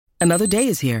Another day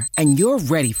is here, and you're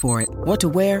ready for it. What to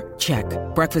wear? Check.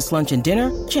 Breakfast, lunch, and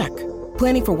dinner? Check.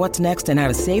 Planning for what's next and how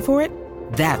to save for it?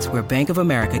 That's where Bank of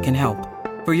America can help.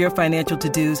 For your financial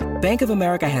to-dos, Bank of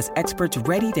America has experts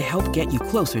ready to help get you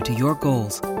closer to your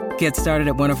goals. Get started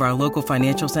at one of our local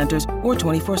financial centers or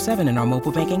 24/7 in our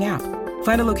mobile banking app.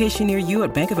 Find a location near you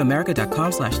at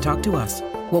bankofamerica.com/talktous.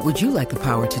 What would you like the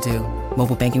power to do?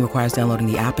 Mobile banking requires downloading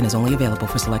the app and is only available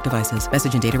for select devices.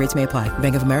 Message and data rates may apply.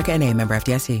 Bank of America N.A., member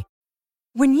FDIC.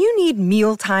 When you need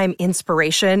mealtime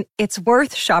inspiration, it's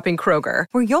worth shopping Kroger,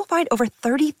 where you'll find over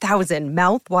 30,000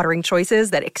 mouth-watering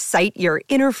choices that excite your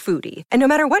inner foodie. And no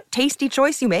matter what tasty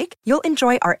choice you make, you'll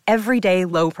enjoy our everyday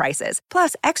low prices,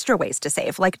 plus extra ways to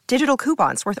save, like digital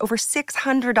coupons worth over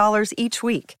 $600 each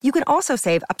week. You can also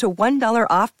save up to $1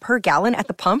 off per gallon at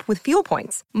the pump with fuel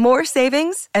points. More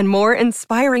savings and more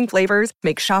inspiring flavors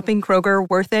make shopping Kroger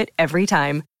worth it every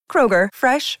time. Kroger,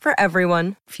 fresh for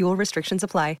everyone. Fuel restrictions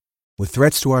apply. With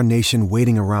threats to our nation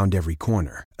waiting around every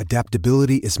corner,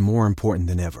 adaptability is more important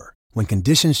than ever. When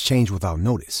conditions change without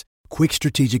notice, quick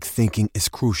strategic thinking is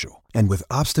crucial. And with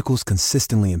obstacles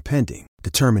consistently impending,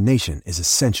 determination is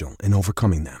essential in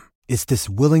overcoming them. It's this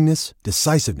willingness,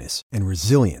 decisiveness, and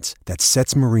resilience that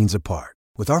sets Marines apart.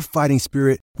 With our fighting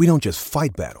spirit, we don't just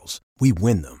fight battles, we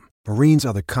win them. Marines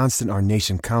are the constant our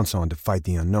nation counts on to fight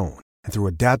the unknown. And through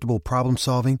adaptable problem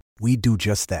solving, we do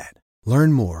just that.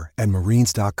 Learn more at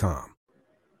marines.com.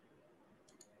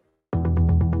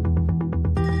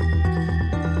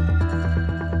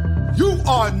 You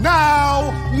are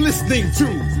now listening to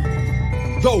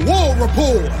the War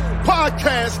Report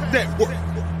Podcast Network.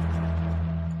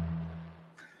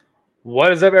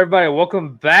 What is up, everybody?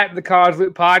 Welcome back to the College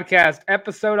Loop Podcast,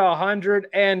 episode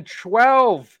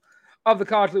 112 of the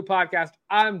College Loop Podcast.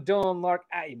 I'm Dylan Lark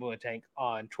at Tank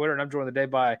on Twitter, and I'm joined today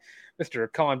by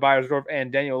Mr. Colin Byersdorf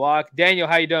and Daniel Locke. Daniel,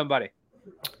 how you doing, buddy?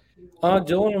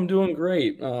 Dylan, I'm doing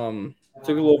great.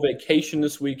 Took a little vacation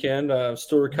this weekend.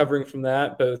 Still recovering from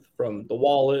that, both from the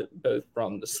wallet, both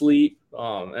from the sleep,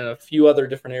 and a few other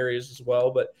different areas as well.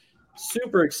 But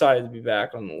super excited to be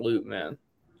back on the loop, man.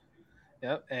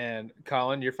 Yep, and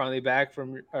Colin, you're finally back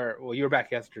from, you were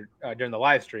back yesterday during the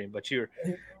live stream, but you're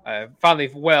finally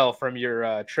well from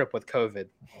your trip with COVID.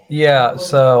 Yeah,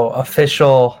 so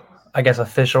official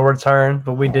return,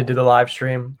 but we did do the live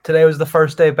stream. Today was the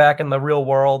first day back in the real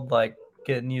world, like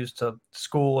getting used to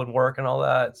school and work and all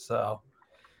that. So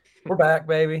we're back,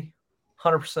 baby,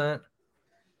 100%.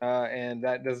 And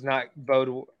that does not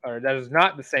that is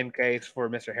not the same case for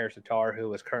Mr. Harris Tatar,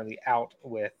 who is currently out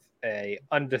with a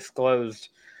undisclosed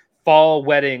fall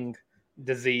wedding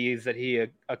disease that he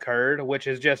occurred, which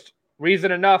is just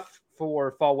reason enough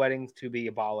for fall weddings to be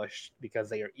abolished because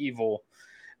they are evil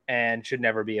and should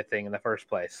never be a thing in the first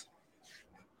place.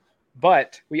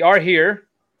 But we are here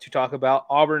to talk about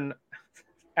Auburn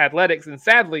athletics, and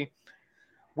sadly,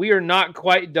 we are not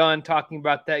quite done talking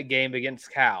about that game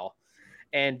against Cal.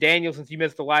 And Daniel, since you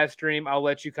missed the live stream, I'll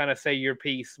let you kind of say your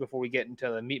piece before we get into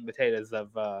the meat and potatoes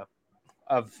of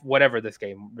whatever this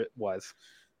game was.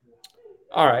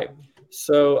 All right.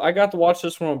 So I got to watch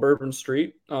this one on Bourbon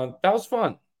Street. That was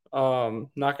fun.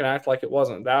 Not gonna act like it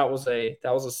wasn't. That was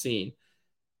a scene.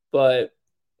 But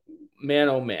man,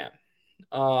 oh man,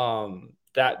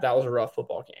 that was a rough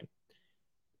football game.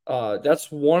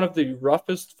 That's one of the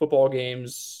roughest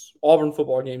Auburn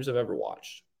football games I've ever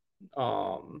watched.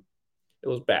 It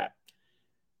was bad.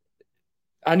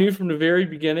 I knew from the very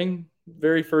beginning,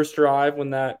 very first drive when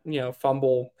that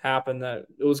fumble happened, that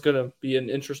it was going to be an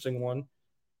interesting one.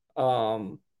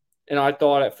 And I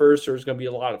thought at first there was going to be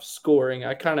a lot of scoring.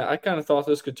 I kind of thought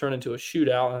this could turn into a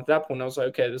shootout, and at that point I was like,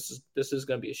 okay, this is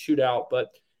going to be a shootout,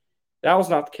 but that was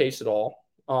not the case at all.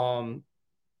 I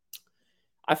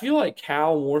feel like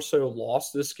Cal more so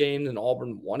lost this game than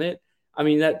Auburn won it. I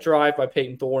mean, that drive by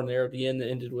Peyton Thorne there at the end that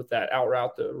ended with that out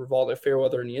route to Rivaldo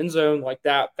Fairweather in the end zone, like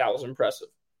that was impressive.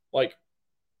 Like,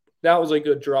 that was a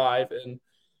good drive. And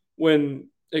when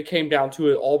it came down to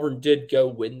it, Auburn did go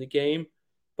win the game.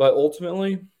 But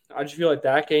ultimately, I just feel like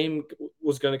that game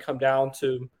was going to come down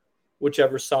to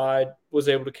whichever side was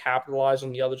able to capitalize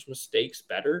on the other's mistakes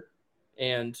better.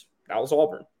 And that was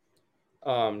Auburn.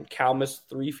 Cal missed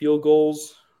 3 field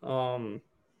goals.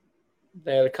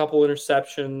 They had a couple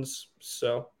interceptions,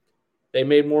 so they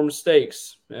made more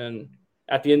mistakes. And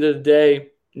at the end of the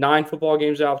day, 9 football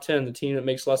games out of 10, the team that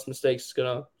makes less mistakes is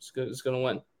gonna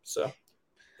win. So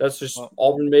that's just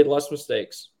Auburn made less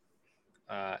mistakes.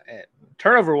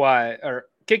 Turnover wise or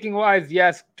kicking wise,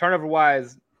 yes. Turnover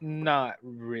wise, not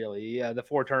really. The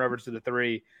 4 turnovers to the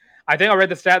 3. I think I read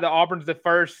the stat that Auburn's the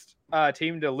first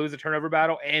team to lose a turnover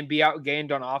battle and be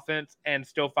outgained on offense and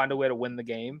still find a way to win the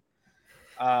game.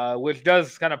 which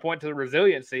does kind of point to the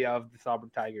resiliency of this Auburn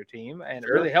Tiger team. And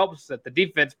Sure. it really helps that the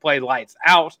defense played lights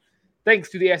out, thanks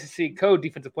to the SEC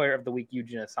Co-Defensive Player of the Week,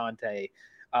 Eugene Asante,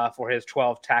 for his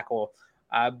 12 tackle,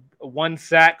 1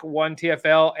 sack, 1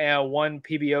 TFL, and 1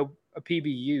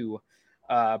 PBU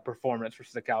performance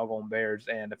versus the Cal Golden Bears,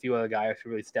 and a few other guys who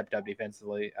really stepped up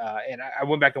defensively. And I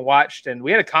went back and watched, and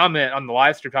we had a comment on the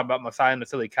live stream talking about Messiah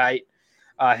Nasili Kite.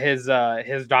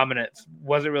 His dominance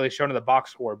wasn't really shown in the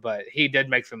box score, but he did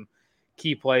make some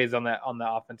key plays on the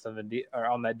offensive or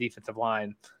on that defensive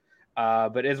line.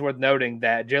 But it is worth noting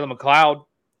that Jalen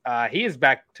McLeod, he is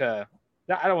back to,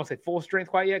 I don't want to say full strength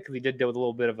quite yet, because he did deal with a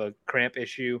little bit of a cramp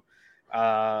issue.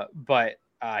 But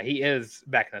he is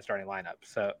back in the starting lineup.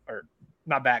 Or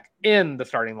not back in the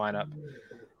starting lineup.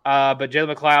 But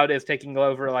Jalen McLeod is taking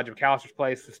over Elijah McAllister's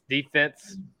place. This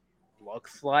defense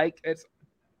looks like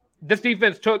this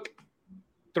defense took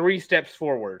 3 steps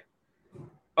forward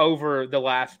over the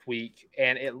last week,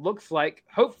 and it looks like,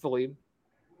 hopefully,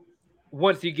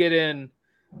 once you get in,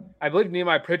 I believe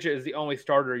Nehemiah Pritchett is the only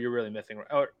starter you're really missing,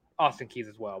 or Austin Keys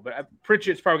as well. But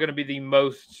Pritchett's probably going to be the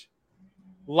most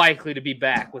likely to be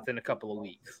back within a couple of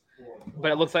weeks.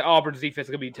 But it looks like Auburn's defense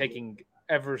is going to be taking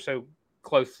ever so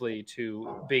closely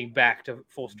to being back to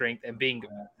full strength and being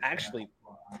actually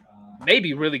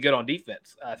maybe really good on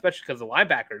defense, especially because the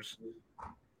linebackers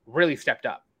really stepped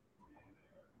up.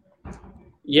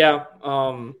 Yeah,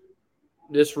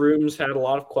 this room's had a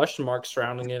lot of question marks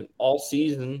surrounding it all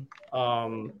season,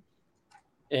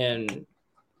 and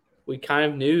we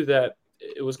kind of knew that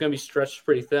it was going to be stretched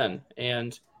pretty thin.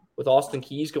 And with Austin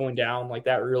Keys going down, like,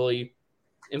 that really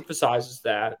emphasizes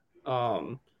that.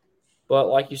 But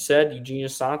like you said, Eugene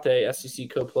Asante, SEC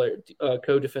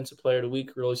co-defensive player of the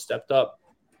week, really stepped up.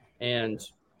 And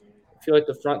I feel like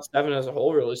the front seven as a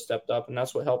whole really stepped up, and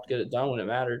that's what helped get it done when it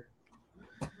mattered.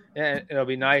 And it'll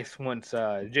be nice once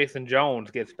Jason Jones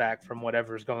gets back from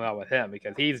whatever's going on with him,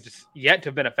 because he's just yet to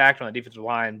have been a factor on the defensive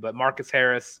line. But Marcus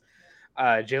Harris,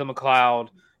 Jalen McLeod,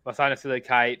 Messiah Nasili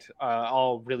Kite,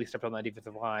 all really stepped on that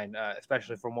defensive line,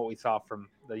 especially from what we saw from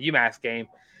the UMass game.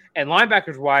 And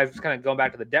linebackers-wise, just kind of going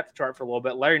back to the depth chart for a little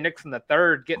bit, Larry Nixon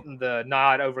III getting the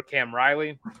nod over Cam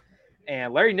Riley.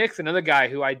 And Larry Nixon, another guy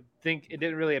who I think it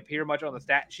didn't really appear much on the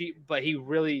stat sheet, but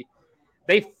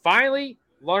they finally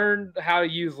learned how to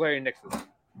use Larry Nixon.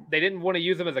 They didn't want to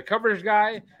use him as a coverage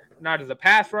guy, not as a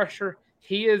pass rusher.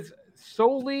 He is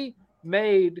solely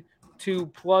made to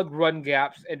plug run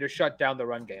gaps and to shut down the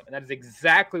run game. And that is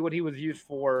exactly what he was used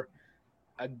for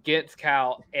against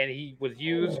Cal, and he was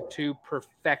used to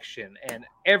perfection. And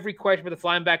every question for this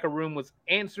linebacker room was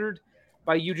answered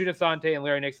by Eugene Asante and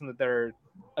Larry Nixon III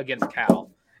against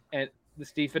Cal. And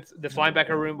this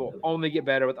linebacker room will only get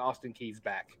better with Austin Keys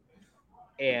back.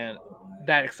 And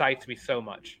that excites me so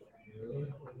much.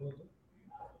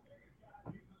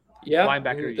 Yeah,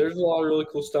 linebacker there's a lot of really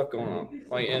cool stuff going on.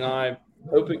 And I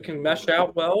hope it can mesh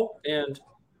out well. And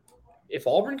if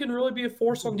Auburn can really be a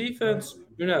force on defense,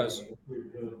 who knows?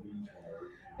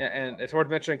 Yeah, and it's worth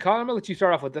mentioning, Colin, I'm going to let you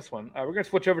start off with this one. We're going to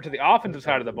switch over to the offensive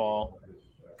side of the ball,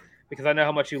 because I know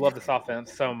how much you love this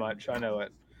offense so much. I know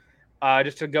it.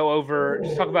 Just talk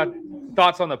about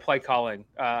thoughts on the play calling.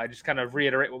 Just kind of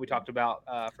reiterate what we talked about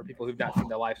for people who've not seen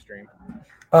the live stream.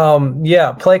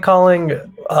 Play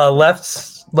calling left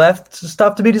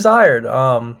stuff to be desired.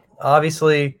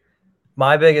 Obviously,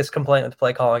 my biggest complaint with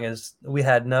play calling is we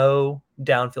had no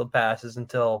downfield passes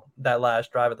until that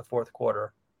last drive of the fourth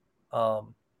quarter.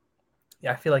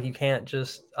 I feel like you can't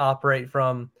just operate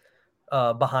from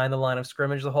behind the line of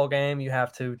scrimmage the whole game. You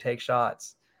have to take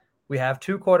shots. We have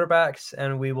 2 quarterbacks,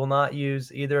 and we will not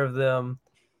use either of them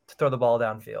to throw the ball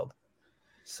downfield.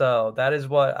 So that is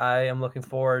what I am looking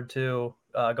forward to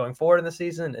going forward in the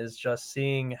season, is just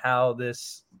seeing how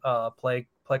this play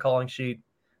calling sheet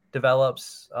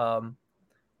develops. And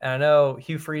I know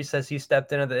Hugh Freeze says he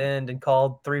stepped in at the end and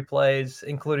called 3 plays,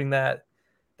 including that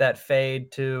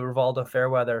fade to Rivaldo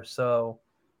Fairweather. So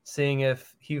seeing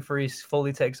if Hugh Freeze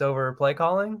fully takes over play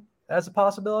calling as a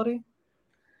possibility.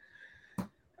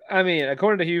 I mean,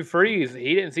 according to Hugh Freeze,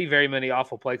 he didn't see very many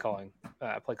awful play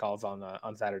calls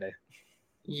on Saturday.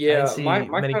 Yeah, my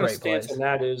kind of stance on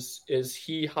that is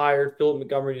he hired Philip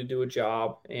Montgomery to do a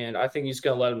job, and I think he's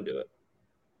going to let him do it.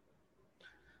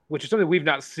 Which is something we've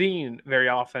not seen very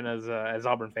often as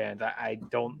Auburn fans. I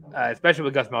don't, especially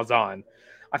with Gus Malzahn.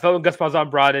 I felt when Gus Malzahn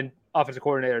brought in offensive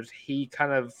coordinators, he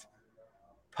kind of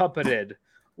puppeted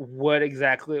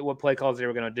what play calls they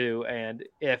were going to do, and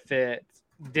if it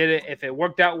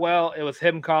worked out well, it was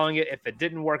him calling it. If it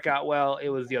didn't work out well, it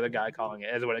was the other guy calling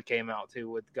it, is what it came out to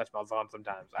with Gus Malzahn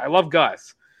sometimes. I love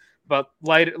Gus, But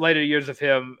later years of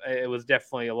him, it was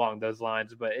definitely along those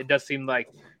lines. But it does seem like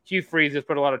Hugh Freeze has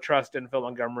put a lot of trust in Phil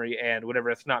Montgomery, and whenever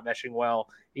it's not meshing well,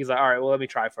 he's like, all right, well, let me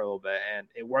try for a little bit. And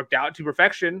it worked out to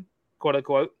perfection, quote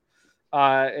unquote,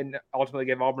 and ultimately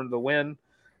gave Auburn the win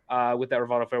with that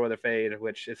Rivaldo Fairweather fade,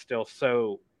 which is still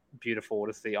so beautiful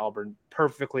to see Auburn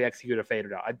perfectly execute a fade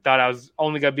route. I thought I was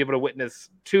only going to be able to witness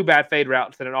 2 bad fade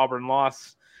routes in an Auburn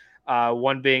loss,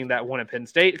 one being that one at Penn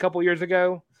State a couple years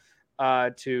ago,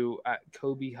 to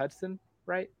Kobe Hudson,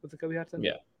 right? Was it Kobe Hudson?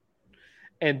 Yeah.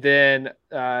 And then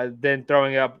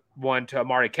throwing up one to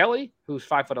Amari Kelly, who's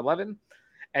 5'11",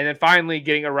 and then finally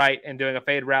getting it right and doing a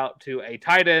fade route to a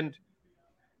tight end.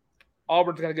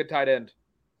 Auburn's got a good tight end.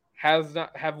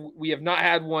 We have not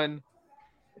had one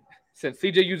since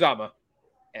CJ Uzama.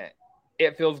 And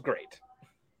it feels great.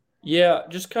 Yeah,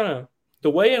 just kind of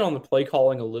the weigh in on the play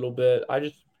calling a little bit.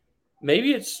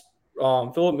 Maybe it's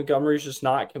Philip Montgomery's just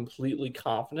not completely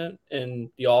confident in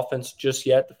the offense just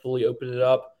yet to fully open it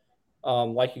up.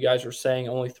 Like you guys were saying,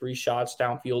 only 3 shots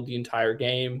downfield the entire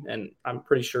game, and I'm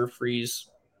pretty sure Freeze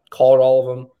called all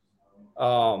of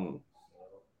them,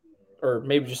 or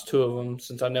maybe just 2 of them,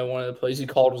 since I know one of the plays he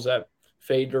called was that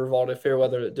fade to Rivaldo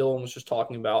Fairweather that Dylan was just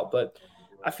talking about. But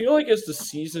I feel like as the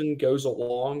season goes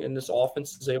along and this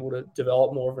offense is able to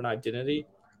develop more of an identity,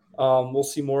 we'll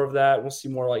see more of that. We'll see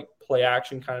more like play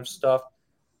action kind of stuff.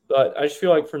 But I just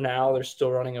feel like for now they're still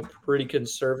running a pretty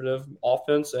conservative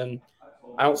offense, and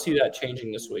I don't see that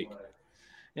changing this week.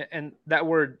 Yeah, and that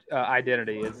word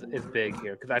identity is big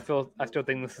here because I still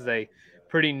think this is a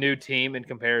pretty new team in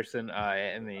comparison.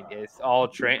 I mean, it's all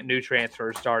new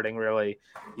transfers starting. Really,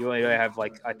 you only have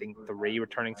I think 3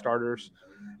 returning starters.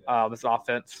 This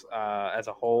offense as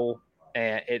a whole,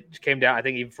 and it came down. I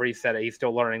think even Freeze said it. He's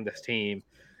still learning this team.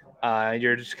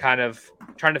 You're just kind of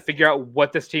trying to figure out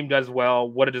what this team does well,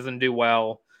 what it doesn't do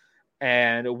well,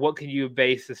 and what can you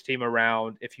base this team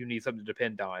around if you need something to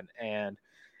depend on. And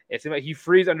it seems like Hugh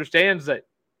Freeze understands that,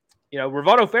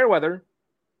 Rivaldo Fairweather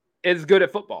is good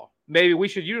at football. Maybe we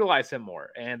should utilize him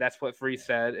more. And that's what Freeze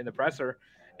said in the presser.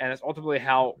 And it's ultimately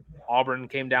how Auburn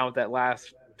came down with that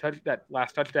last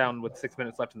touchdown with 6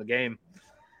 minutes left in the game.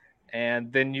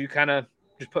 And then you kind of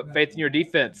just put faith in your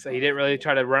defense. He didn't really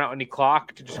try to run out any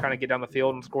clock to just kind of get down the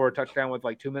field and score a touchdown with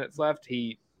 2 minutes left.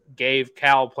 He gave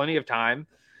Cal plenty of time.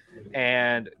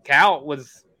 And Cal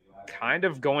was kind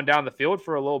of going down the field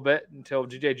for a little bit until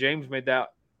G.J. James made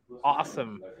that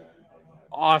awesome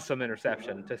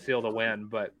interception to seal the win.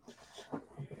 But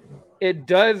it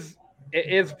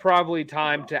is probably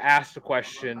time to ask the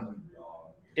question,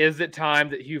 is it time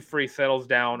that Hugh Freeze settles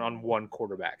down on one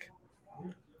quarterback?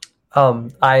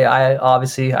 I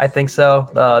obviously think so.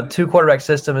 The 2 quarterback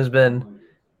system has been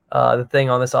the thing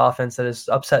on this offense that has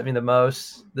upset me the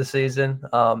most this season,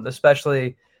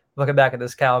 especially looking back at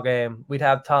this Cal game. We'd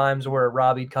have times where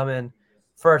Robbie'd come in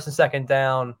first and second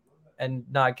down and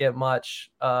not get much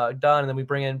done, and then we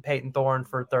bring in Peyton Thorne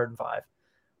for 3rd and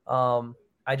 5.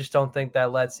 I just don't think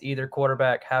that lets either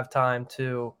quarterback have time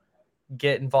to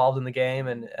get involved in the game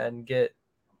and get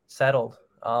settled,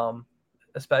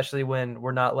 especially when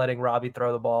we're not letting Robbie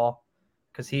throw the ball,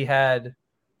 because he had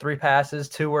 3 passes.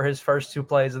 2 were his first 2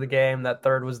 plays of the game. That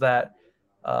third was that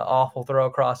awful throw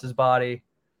across his body,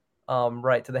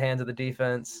 right to the hands of the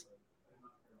defense.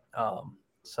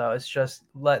 So it's just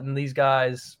letting these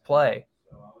guys play,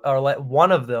 or let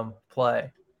one of them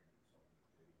play.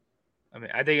 I mean,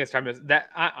 I think it's time that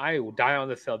I will die on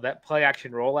this hill. That play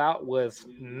action rollout was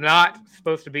not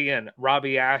supposed to be in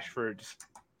Robbie Ashford's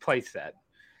play set.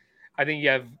 I think you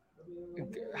have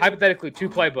hypothetically 2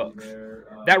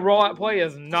 playbooks. That rollout play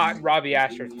is not Robbie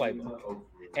Ashford's playbook,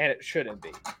 and it shouldn't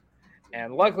be.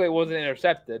 And luckily it wasn't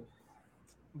intercepted,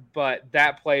 but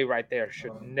that play right there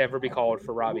should never be called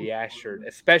for Robbie Ashford,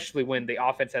 especially when the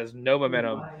offense has no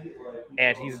momentum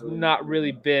and he's not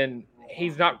really been –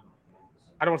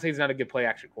 I don't want to say he's not a good play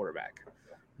action quarterback,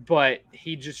 but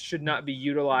he just should not be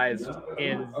utilized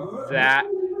in that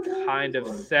kind of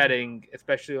setting,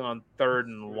 especially on 3rd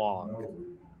and long.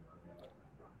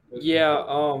 Yeah,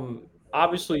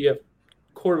 obviously you have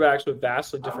quarterbacks with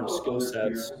vastly different skill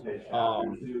sets. I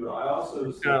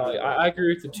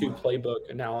agree with the 2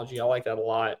 playbook analogy. I like that a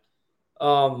lot.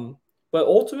 But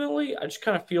ultimately, I just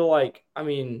kind of feel like,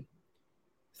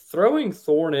 throwing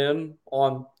Thorne in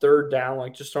on 3rd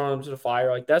down, just throwing him to the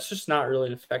fire, that's just not really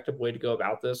an effective way to go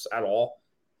about this at all.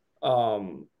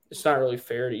 It's not really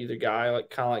fair to either guy,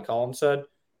 kind of like Colin said.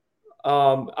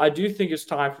 I do think it's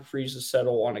time for Freeze to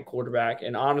settle on a quarterback.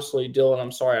 And honestly, Dylan,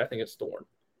 I'm sorry, I think it's Thorne.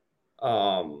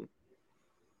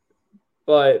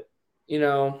 But,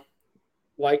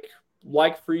 like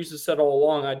like Freeze has said all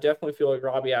along, I definitely feel like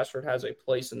Robbie Ashford has a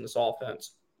place in this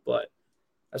offense. But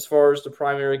as far as the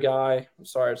primary guy, I'm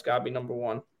sorry, it's got to be number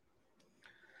one.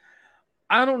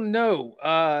 I don't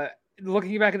know.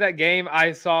 Looking back at that game,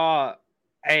 I saw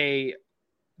a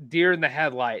deer in the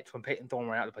headlights when Peyton Thorne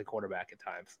went out to play quarterback at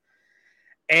times.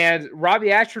 And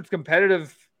Robbie Ashford's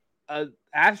competitive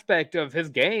aspect of his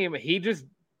game, his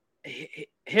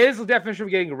definition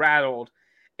of getting rattled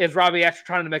is Robbie Ashford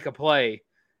trying to make a play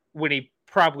when he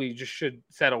probably just should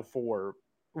settle for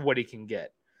what he can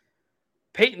get.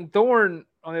 Peyton Thorne,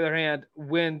 on the other hand,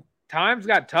 when times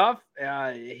got tough,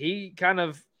 he kind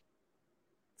of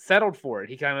settled for it.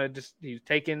 He was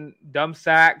taking dumb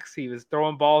sacks. He was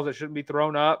throwing balls that shouldn't be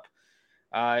thrown up.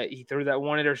 He threw that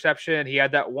one interception. He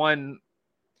had that one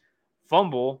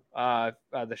fumble,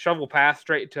 the shovel pass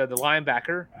straight to the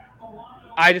linebacker.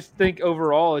 I just think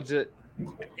overall, if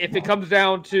it comes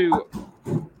down to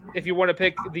if you want to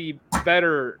pick the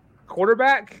better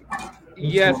quarterback,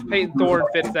 yes, Peyton Thorne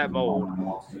fits that mold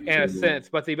in a sense.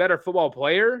 But the better football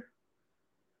player,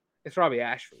 it's Robbie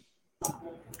Ashford.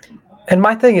 And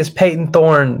my thing is Peyton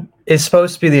Thorne is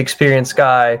supposed to be the experienced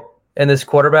guy in this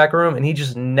quarterback room, and he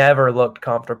just never looked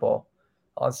comfortable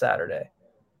on Saturday.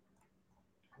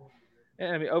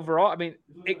 And I mean, overall,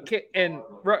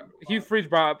 Hugh Freeze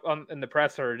brought up in the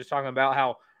presser just talking about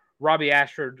how Robbie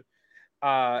Ashford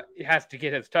has to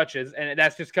get his touches, and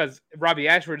that's just because Robbie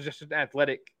Ashford is just an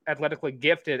athletically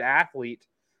gifted athlete,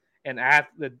 and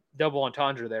the double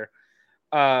entendre there.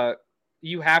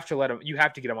 You have to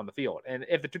get him on the field, and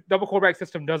if the double quarterback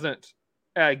system doesn't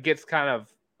gets kind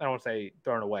of, I don't want to say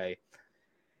thrown away,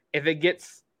 if it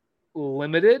gets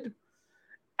limited,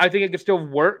 I think it could still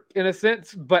work in a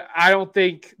sense, but I don't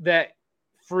think that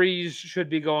Freeze should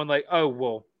be going like, oh,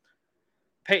 well,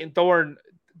 Peyton Thorne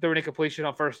threw an incompletion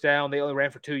on first down. They only ran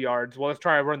for 2 yards. Well, let's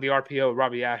try to run the RPO with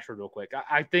Robbie Ashford real quick.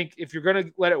 I think if you're going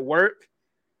to let it work,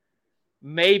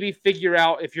 maybe figure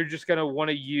out if you're just going to want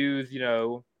to use,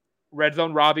 red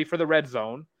zone Robbie for the red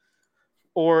zone,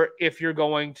 or if you're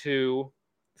going to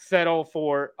settle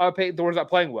for, Peyton Thorne's not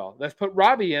playing well. Let's put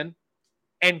Robbie in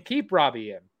and keep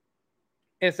Robbie in.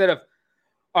 Instead of,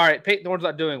 all right, Peyton Thorne's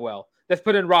not doing well. Let's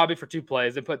put in Robbie for 2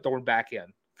 plays and put Thorne back in.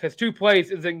 Because 2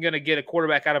 plays isn't going to get a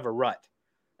quarterback out of a rut.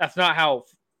 That's not how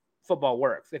football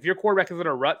works. If your quarterback is in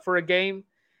a rut for a game,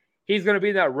 he's going to be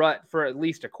in that rut for at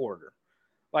least a quarter.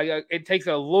 It takes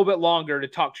a little bit longer to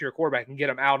talk to your quarterback and get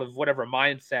him out of whatever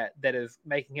mindset that is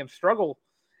making him struggle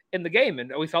in the game.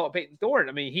 And we saw it with Peyton Thorne.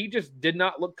 I mean, he just did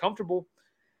not look comfortable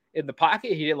in the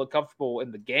pocket. He didn't look comfortable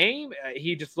in the game.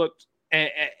 He just looked...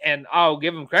 And I'll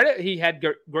give him credit. He had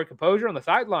great composure on the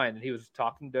sideline, and he was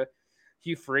talking to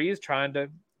Hugh Freeze, trying to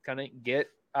kind of get,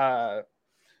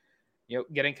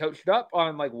 getting coached up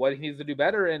on like what he needs to do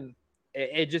better. And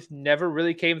it just never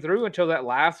really came through until that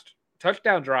last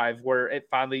touchdown drive where it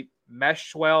finally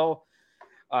meshed well.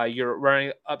 You're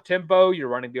running up tempo, you're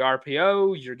running the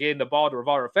RPO, you're getting the ball to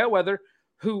Rivaldo Fairweather,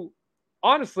 who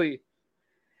honestly,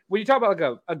 when you talk about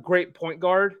like a great point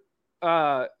guard,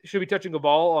 should be touching a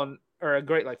ball on. Or a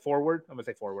great forward. I'm going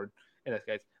to say forward in this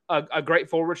case. A great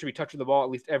forward should be touching the ball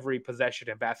at least every possession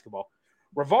in basketball.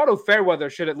 Rivaldo Fairweather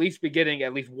should at least be getting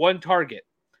at least 1 target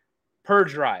per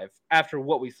drive after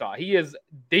what we saw. He is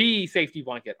the safety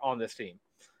blanket on this team.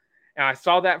 And I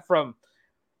saw that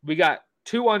we got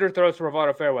 2 underthrows for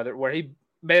Rivaldo Fairweather where he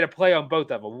made a play on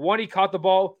both of them. One, he caught the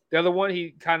ball. The other one,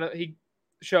 he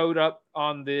showed up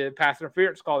on the pass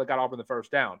interference call that got Auburn the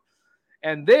first down.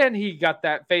 And then he got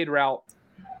that fade route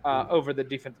over the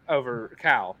defense, over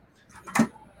Cal.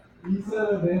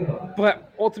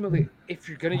 But ultimately, if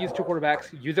you're going to use 2 quarterbacks,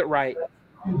 use it right.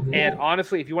 And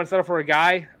honestly, if you want to settle for a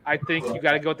guy, I think you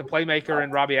got to go with the playmaker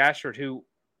and Robbie Ashford, whose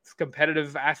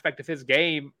competitive aspect of his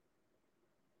game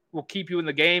will keep you in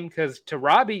the game. Because to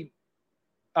Robbie,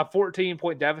 a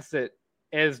 14-point deficit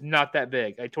is not that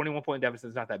big. A 21-point deficit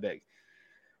is not that big.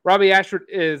 Robbie Ashford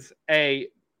he's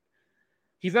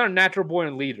not a natural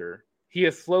born leader. He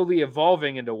is slowly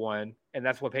evolving into one, and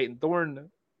that's what Peyton Thorne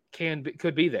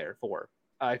could be there for.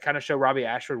 Kind of show Robbie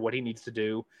Ashford what he needs to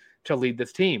do to lead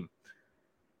this team.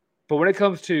 But when it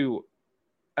comes to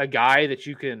a guy that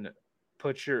you can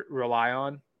rely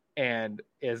on and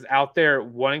is out there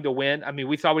wanting to win, I mean,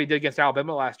 we saw what he did against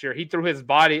Alabama last year. He threw his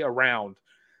body around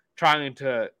trying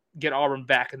to get Auburn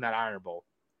back in that Iron Bowl.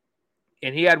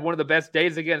 And he had one of the best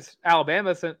days against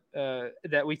Alabama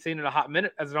that we've seen in a hot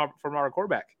minute from our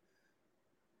quarterback.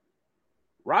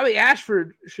 Robbie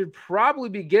Ashford should probably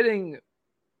be getting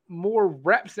more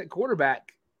reps at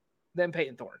quarterback than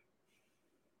Peyton Thorne.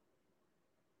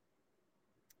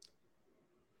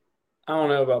 I don't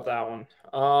know about that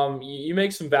one. You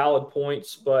make some valid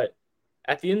points, but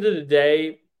at the end of the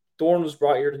day, Thorne was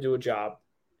brought here to do a job.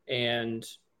 And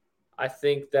I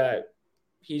think that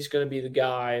he's going to be the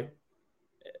guy.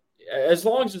 As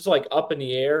long as it's like up in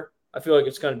the air, I feel like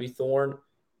it's going to be Thorne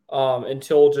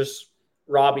until just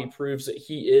Robbie proves that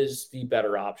he is the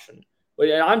better option. But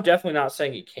I'm definitely not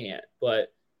saying he can't,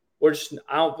 but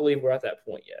I don't believe we're at that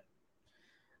point yet.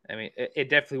 I mean, it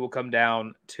definitely will come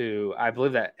down to, I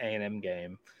believe, that A&M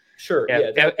game. Sure,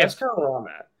 that's kind of where I'm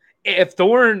at. If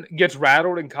Thorne gets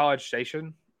rattled in College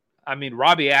Station, I mean,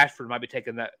 Robbie Ashford might be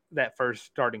taking that first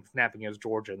starting snap against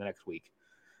Georgia in the next week.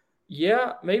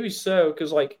 Yeah, maybe so,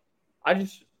 because, like, I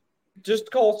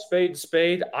just call spade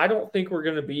spade. I don't think we're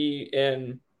going to be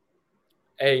in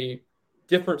a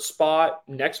different spot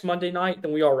next Monday night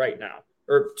than we are right now,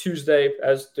 or Tuesday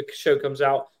as the show comes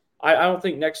out. I don't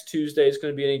think next Tuesday is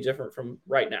going to be any different from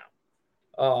right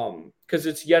now, because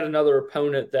it's yet another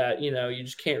opponent that you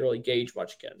just can't really gauge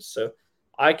much against. So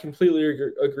I completely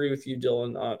agree with you,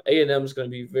 Dylan. A&M is going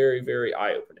to be very, very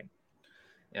eye-opening.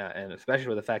 Yeah, and especially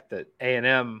with the fact that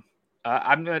A&M,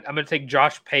 I'm gonna take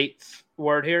Josh Pate's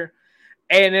word here.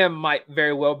 A&M might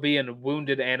very well be in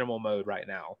wounded animal mode right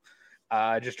now,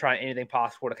 just trying anything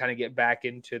possible to kind of get back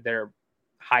into their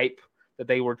hype that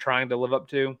they were trying to live up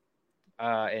to,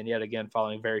 and yet again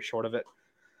falling very short of it.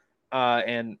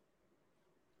 And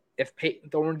if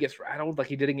Peyton Thorne gets rattled like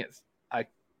he did against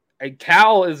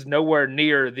Cal, is nowhere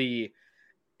near the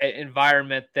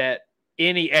environment that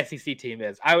any SEC team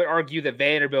is. I would argue that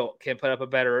Vanderbilt can put up a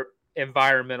better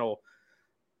environmental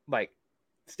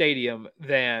stadium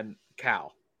than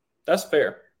Cal. That's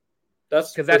fair.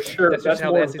 That's because that's just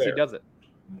how the SEC fair. does it.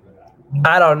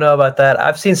 I don't know about that.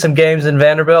 I've seen some games in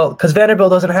Vanderbilt because Vanderbilt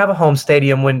doesn't have a home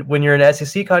stadium when you're in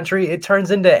SEC country. It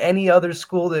turns into any other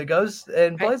school that goes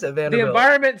and plays at Vanderbilt. The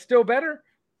environment's still better.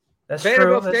 That's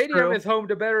Vanderbilt true. Stadium is home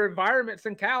to better environments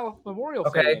than Cal Memorial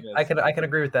Stadium is. I can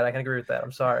agree with that.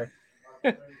 I'm sorry.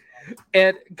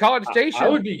 And College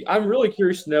Station. I'm really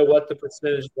curious to know what the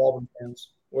percentage of Auburn fans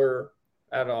were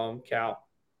at Cal.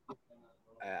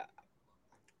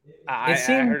 I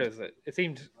heard it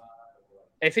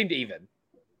seemed even.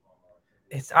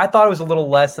 I thought it was a little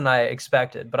less than I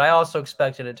expected, but I also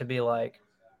expected it to be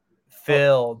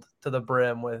filled to the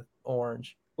brim with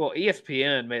orange. Well,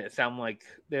 ESPN made it sound like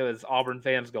there was Auburn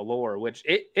fans galore, which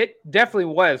it definitely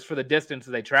was for the distance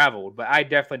they traveled. But I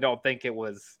definitely don't think it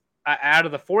was out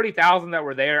of the 40,000 that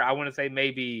were there. I want to say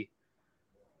maybe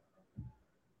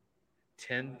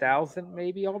 10,000,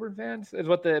 maybe Auburn fans is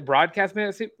what the broadcast made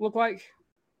it look like.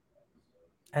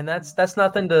 And that's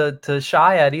nothing to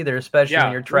shy at either, especially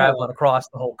when you're traveling across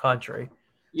the whole country.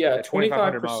 Yeah,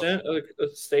 25% of the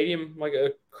stadium, like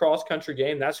a cross-country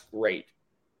game, that's great.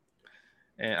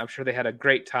 And I'm sure they had a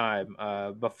great time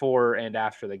before and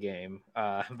after the game.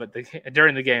 But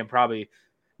during the game, probably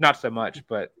not so much.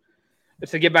 But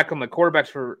just to get back on the quarterbacks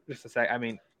for just a sec, I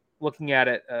mean, looking at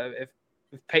it, if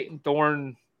Peyton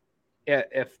Thorne,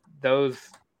 if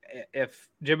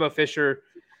Jimbo Fisher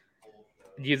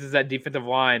uses that defensive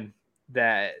line,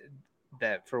 that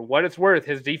for what it's worth,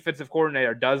 his defensive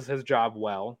coordinator does his job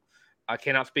well. I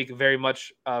cannot speak very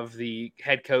much of the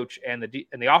head coach and the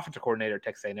offensive coordinator at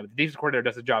Texas A&M. The defensive coordinator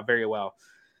does his job very well.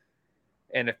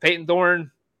 And if Peyton Thorne,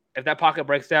 if that pocket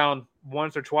breaks down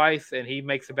once or twice and he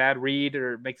makes a bad read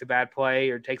or makes a bad play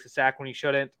or takes a sack when he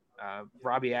shouldn't,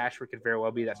 Robbie Ashford could very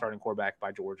well be that starting quarterback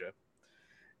by Georgia.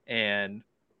 And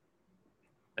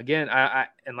again,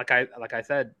 like I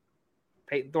said,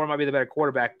 Peyton Thorne might be the better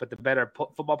quarterback, but the better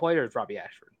football player is Robbie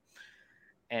Ashford.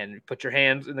 And put your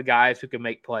hands in the guys who can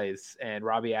make plays, and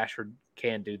Robbie Ashford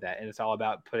can do that. And it's all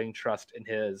about putting trust in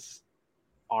his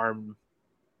arm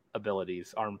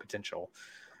abilities, arm potential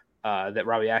that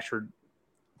Robbie Ashford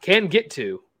can get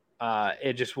to.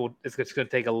 It's going to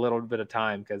take a little bit of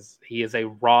time because he is a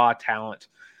raw talent,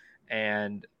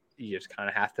 and you just kind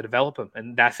of have to develop him.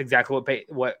 And that's exactly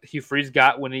what Hugh Freeze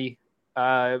got when he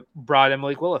brought in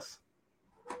Malik Willis.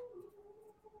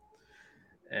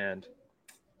 And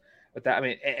with that, I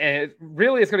mean, and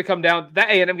really it's going to come down – that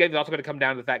A&M game is also going to come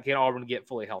down to the fact can Auburn get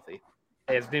fully healthy.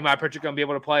 Is Nehemiah Pritchett going to be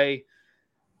able to play?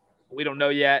 We don't know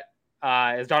yet.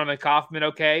 Is Donovan Kaufman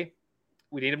okay?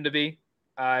 We need him to be.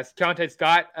 Is Keontae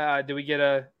Scott, do we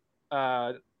get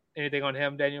anything on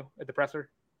him, Daniel, at the presser?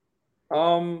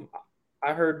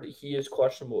 I heard he is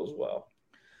questionable as well.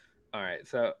 All right,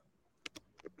 so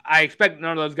I expect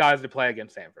none of those guys to play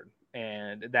against Stanford,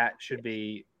 and that should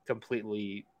be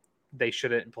completely – they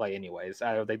shouldn't play anyways.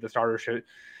 I don't think the starter should.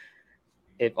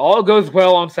 If all goes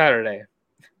well on Saturday,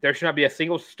 there should not be a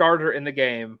single starter in the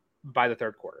game by the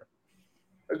third quarter.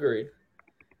 Agreed.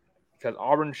 Because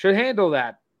Auburn should handle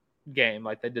that game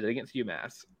like they did against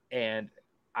UMass. And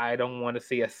I don't want to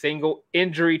see a single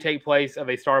injury take place of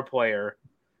a star player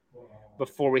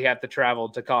before we have to travel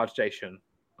to College Station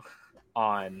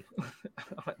on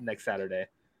next Saturday.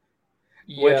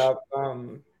 Yeah,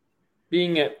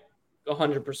 being at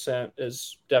 100%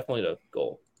 is definitely the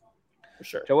goal for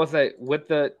sure. So I will say with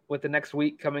the next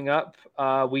week coming up,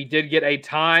 we did get a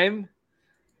time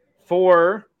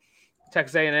for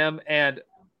Texas A&M, and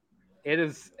it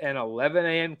is an 11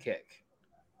 a.m. kick.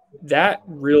 That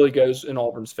really goes in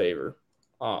Auburn's favor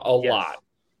a Yes.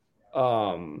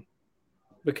 lot,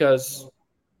 because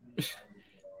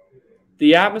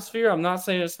the atmosphere. I'm not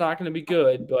saying it's not going to be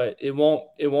good, but it won't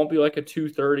be like a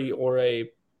 2:30 or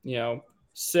a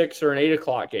 6 or an 8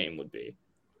 o'clock game would be.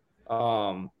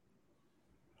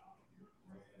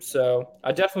 So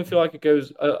I definitely feel like it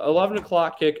goes 11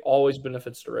 o'clock kick always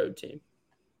benefits the road team.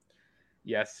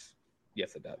 Yes,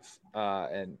 it does.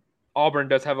 And Auburn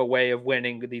does have a way of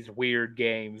winning these weird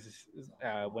games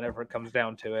whenever it comes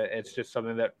down to it. It's just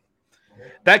something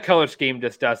that color scheme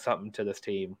just does something to this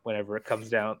team whenever it comes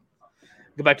down.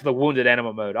 Go back to the wounded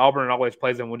animal mode. Auburn always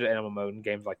plays in wounded animal mode in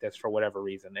games like this for whatever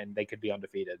reason, and they could be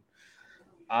undefeated.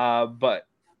 But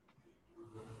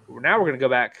now we're going to go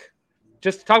back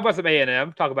just to talk about some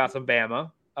A&M, talk about some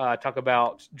Bama, talk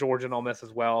about Georgia and Ole Miss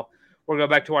as well. We're going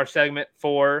to go back to our segment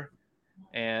 4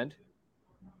 and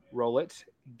roll it.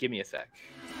 Give me a sec.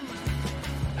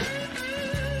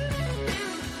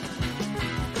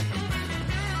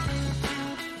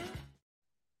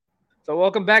 So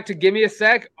welcome back to Give Me a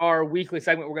Sec, our weekly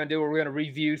segment we're going to do where we're going to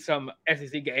review some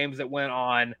SEC games that went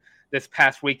on this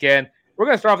past weekend. We're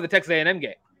going to start off with the Texas A&M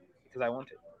game because I want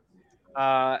to.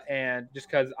 And just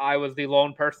because I was the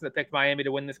lone person that picked Miami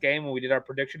to win this game when we did our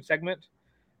prediction segment,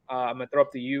 I'm going to throw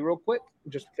up to you real quick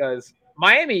just because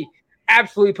Miami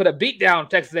absolutely put a beat down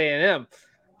Texas A&M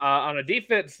on a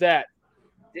defense that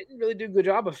didn't really do a good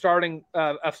job of stopping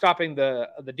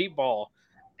the deep ball,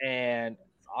 and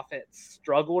offense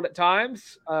struggled at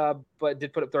times, but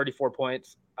did put up 34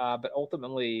 points. But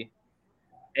ultimately,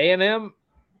 A&M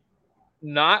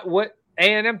not what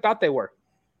A&M thought they were.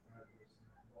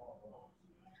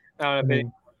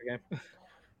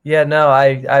 Yeah, no,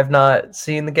 I've not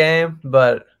seen the game,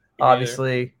 but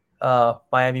obviously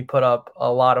Miami put up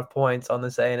a lot of points on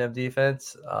this A&M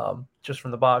defense just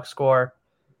from the box score.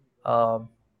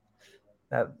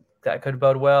 That could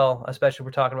bode well, especially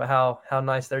we're talking about how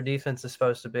nice their defense is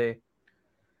supposed to be.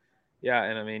 Yeah,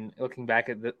 and I mean, looking back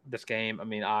at this game, I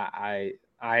mean, I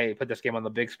put this game on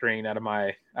the big screen out of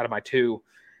my 2,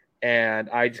 and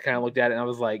I just kind of looked at it and I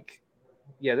was like,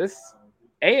 yeah, this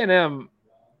A&M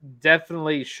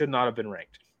definitely should not have been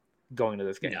ranked going to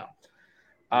this game.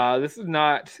 No. This is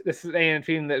an A&M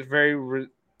team that's very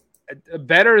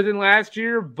better than last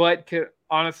year, but could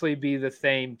honestly be the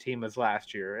same team as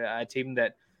last year. A team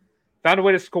that found a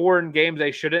way to score in games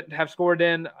they shouldn't have scored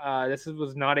in. This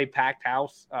was not a packed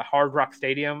house. Hard Rock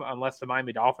Stadium, unless the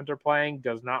Miami Dolphins are playing,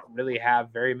 does not really have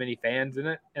very many fans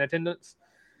in attendance.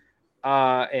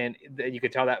 And you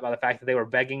could tell that by the fact that they were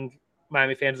begging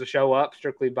Miami fans to show up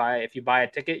strictly if you buy a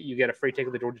ticket, you get a free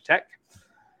ticket to Georgia Tech,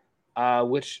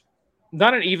 which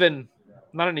not an even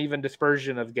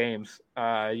dispersion of games.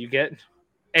 You get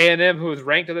A&M, who was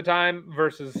ranked at the time,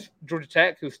 versus Georgia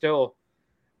Tech, who's still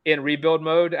in rebuild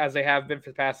mode as they have been for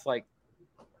the past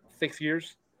 6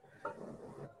 years.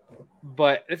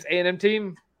 But this A&M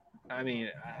team, I mean,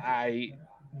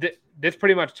 this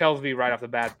pretty much tells me right off the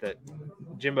bat that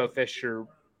Jimbo Fisher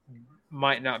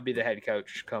might not be the head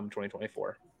coach come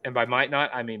 2024. And by might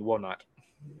not, I mean will not.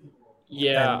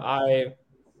 Yeah,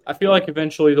 I feel like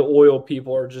eventually the oil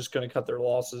people are just going to cut their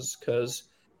losses because,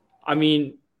 I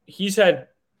mean, he's had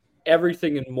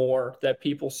everything and more that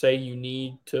people say you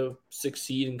need to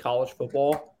succeed in college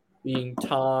football, being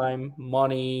time,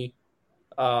 money,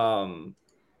 you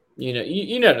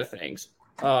know the things.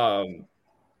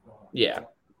 Yeah,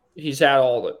 he's had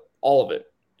all of it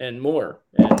and more,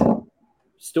 and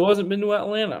still hasn't been to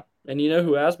Atlanta. And you know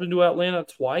who has been to Atlanta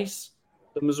twice?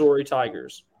 The Missouri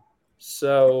Tigers.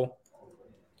 So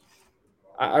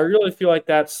I really feel like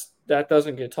that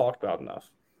doesn't get talked about enough.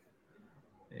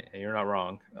 Yeah, you're not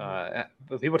wrong.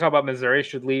 But people talk about Missouri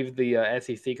should leave the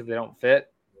SEC because they don't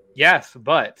fit. Yes,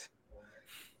 but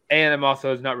A&M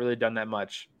also has not really done that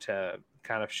much to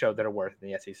kind of show their worth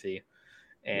in the SEC.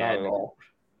 And not at all.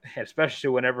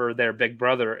 Especially whenever their big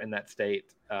brother in that state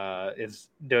is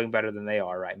doing better than they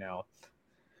are right now.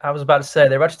 I was about to say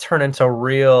they're about to turn into a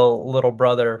real little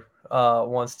brother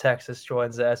once Texas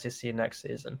joins the SEC next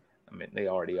season. I mean, they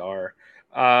already are.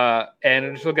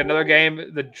 And just look at another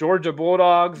game. The Georgia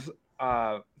Bulldogs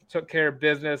took care of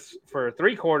business for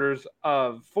 3 quarters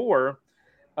of 4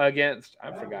 against,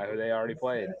 I forgot who they already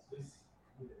played.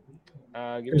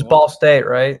 It was Ball State,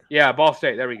 right? Yeah, Ball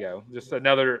State. There we go. Just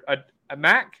another a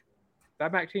MAC.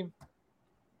 That MAC team.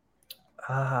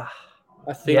 I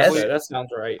think yes. so. That sounds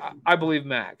right. I believe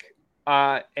MAC.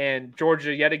 And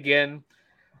Georgia yet again.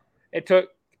 It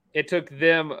took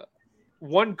them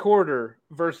one quarter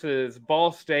versus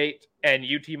Ball State and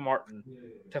UT Martin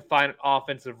to find an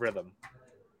offensive rhythm.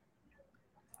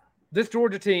 This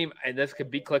Georgia team, and this could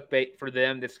be clickbait for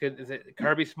them.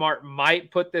 Kirby Smart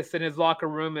might put this in his locker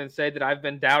room and say that I've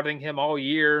been doubting him all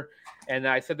year, and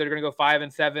I said they're going to go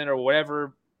 5-7 or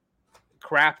whatever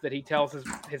crap that he tells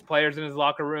his players in his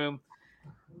locker room.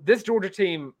 This Georgia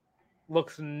team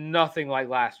looks nothing like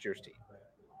last year's team.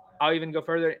 I'll even go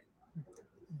further.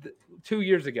 2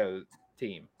 years ago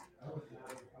team.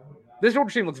 This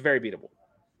Georgia team looks very beatable.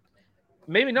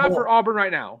 Maybe not for Auburn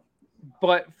right now,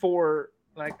 but for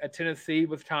like a Tennessee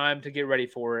with time to get ready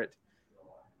for it,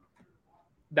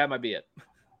 that might be it.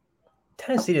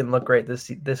 Tennessee didn't look great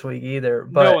this week either.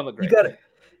 But no one looked great.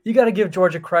 You got to give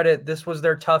Georgia credit. This was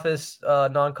their toughest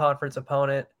non-conference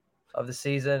opponent of the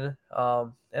season,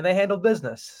 and they handled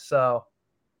business. So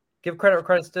give credit where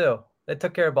credit's due. They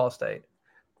took care of Ball State.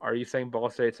 Are you saying Ball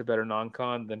State's a better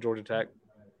non-con than Georgia Tech?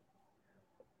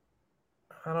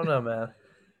 I don't know, man.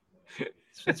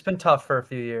 It's been tough for a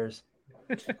few years.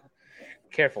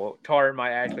 Careful. Tar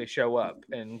might actually show up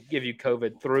and give you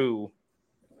COVID through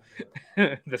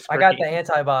the screen. I got the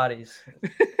antibodies.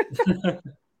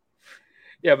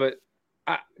 Yeah, but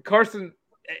Carson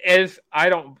is – I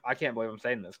can't believe I'm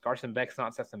saying this. Carson Beck's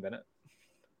not Stetson Bennett.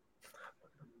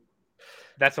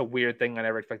 That's a weird thing I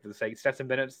never expected to say. Stetson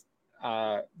Bennett's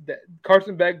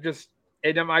Carson Beck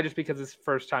it might just because it's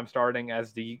first time starting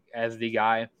as the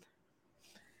guy.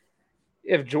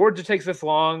 If Georgia takes this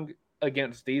long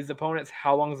against these opponents,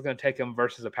 how long is it going to take them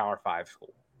versus a Power 5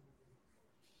 school?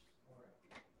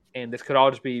 And this could all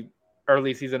just be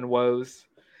early season woes.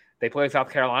 They play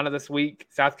South Carolina this week.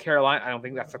 South Carolina, I don't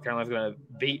think that South Carolina is going to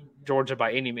beat Georgia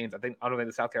by any means. I don't think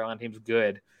the South Carolina team's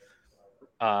good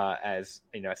as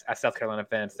South Carolina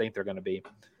fans think they're going to be.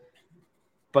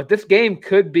 But this game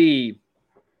could be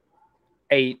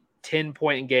a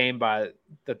 10-point game by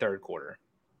the third quarter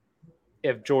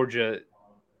if Georgia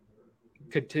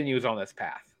continues on this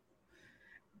path.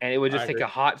 And it would just take a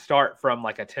hot start from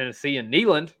like a Tennessee and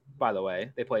Neyland, by the way.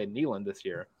 They played Neyland this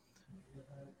year,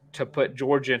 to put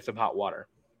Georgia in some hot water.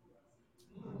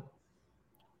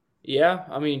 Yeah,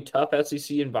 I mean, tough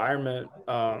SEC environment.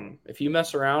 If you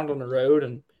mess around on the road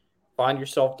and find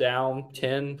yourself down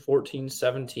 10, 14,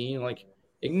 17, like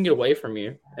it can get away from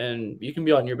you and you can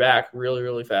be on your back really,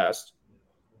 really fast.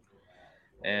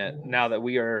 And now that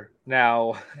we are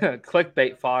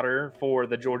clickbait fodder for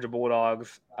the Georgia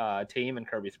Bulldogs team and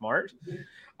Kirby Smart,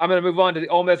 I'm going to move on to the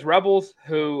Ole Miss Rebels,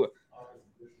 who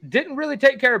didn't really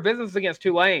take care of business against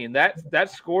Tulane.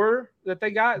 That score that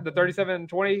they got, the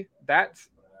 37-20, that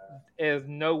is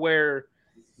nowhere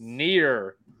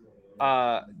near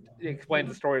explains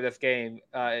the story of this game.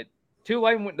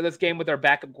 Tulane went to this game with their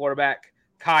backup quarterback,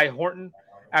 Kai Horton,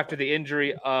 after the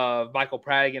injury of Michael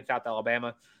Pratt against South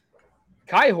Alabama.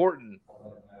 Kai Horton,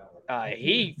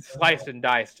 he sliced and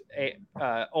diced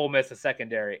Ole Miss's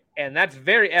secondary, and that's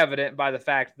very evident by the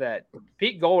fact that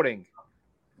Pete Golding,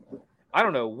 I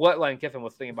don't know what Lane Kiffin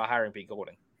was thinking about hiring Pete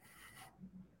Golding.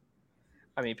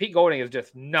 I mean, Pete Golding is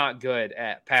just not good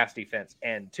at pass defense,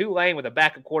 and Tulane with a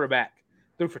backup quarterback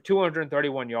threw for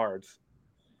 231 yards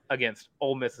against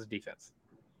Ole Miss's defense.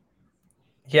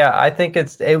 Yeah, I think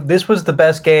this was the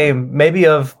best game, maybe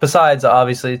besides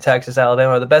obviously Texas,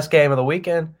 Alabama, the best game of the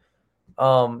weekend.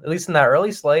 At least in that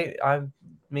early slate. I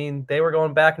mean, they were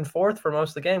going back and forth for most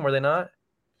of the game, were they not?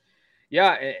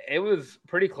 Yeah, it was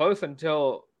pretty close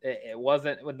until it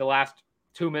wasn't with the last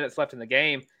 2 minutes left in the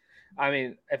game. I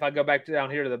mean, if I go back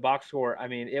down here to the box score, I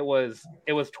mean, it was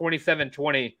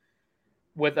 27-20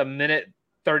 with a minute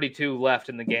 32 left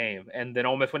in the game, and then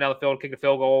Ole Miss went down the field, kicked a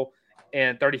field goal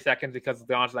in 30 seconds because of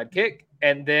the onside kick.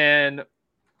 And then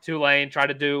Tulane tried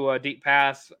to do a deep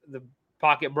pass. The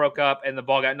pocket broke up, and the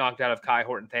ball got knocked out of Kai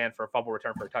Horton's hand for a fumble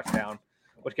return for a touchdown,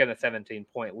 which gave them a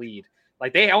 17-point lead.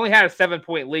 Like, they only had a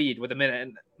 7-point lead with a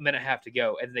minute and a half to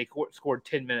go, and they scored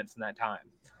 10 minutes in that time.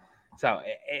 So,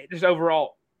 it just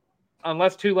overall,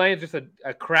 unless Tulane's just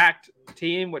a cracked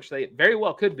team, which they very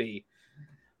well could be,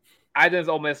 I think this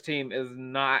Ole Miss team is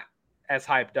not as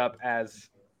hyped up as,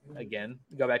 again,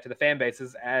 go back to the fan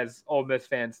bases, as Ole Miss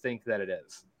fans think that it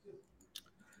is.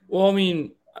 Well, I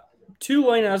mean,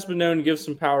 Tulane has been known to give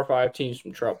some Power 5 teams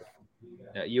some trouble.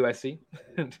 USC?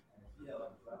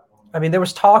 I mean, there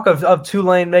was talk of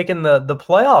Tulane making the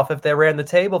playoff if they ran the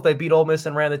table, if they beat Ole Miss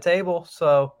and ran the table.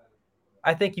 So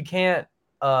I think you can't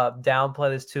downplay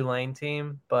this Tulane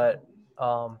team, but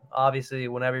obviously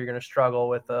whenever you're going to struggle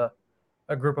with a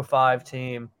group of 5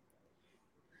 team,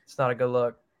 it's not a good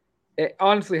look. It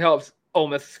honestly helps Ole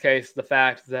Miss's case the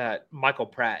fact that Michael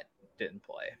Pratt didn't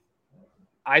play.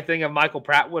 I think if Michael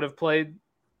Pratt would have played,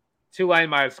 Tulane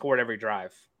might have scored every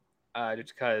drive.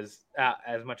 Just because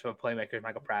as much of a playmaker as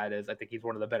Michael Pratt is, I think he's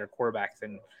one of the better quarterbacks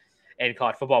in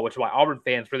college football, which is why Auburn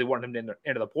fans really wanted him to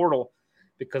enter the portal,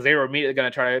 because they were immediately going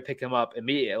to try to pick him up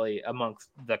immediately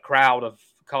amongst the crowd of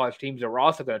college teams that were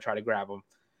also going to try to grab him.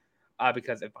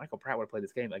 Because if Michael Pratt would have played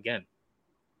this game again,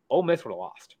 Ole Miss would have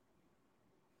lost.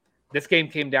 This game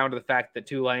came down to the fact that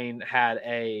Tulane had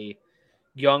a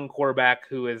young quarterback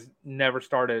who has never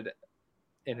started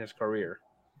in his career.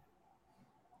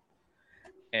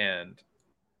 And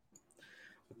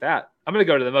with that, I'm going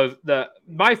to go to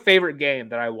my favorite game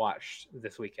that I watched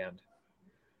this weekend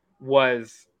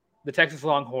was the Texas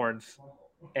Longhorns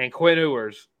and Quinn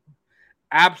Ewers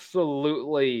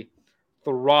absolutely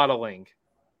throttling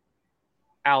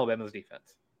Alabama's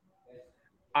defense.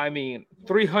 I mean,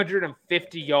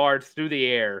 350 yards through the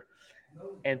air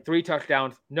and 3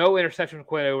 touchdowns, no interception from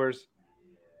Quinn Ewers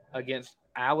against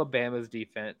Alabama's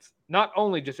defense. Not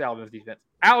only just Alabama's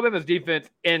defense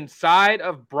inside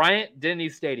of Bryant-Denny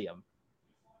Stadium.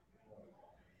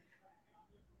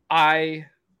 I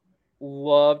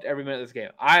loved every minute of this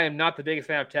game. I am not the biggest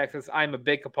fan of Texas. I'm a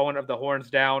big component of the horns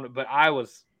down, but I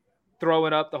was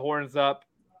throwing up the horns up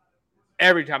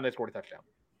every time they scored a touchdown.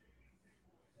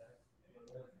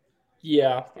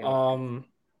 Yeah.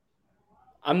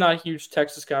 I'm not a huge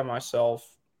Texas guy myself,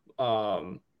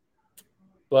 but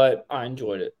I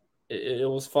enjoyed it. It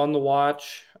was fun to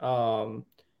watch.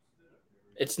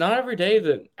 It's not every day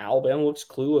that Alabama looks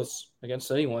clueless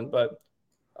against anyone, but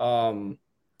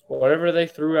whatever they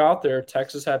threw out there,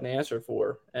 Texas had an answer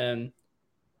for. And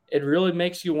it really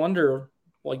makes you wonder,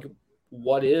 like,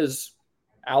 what is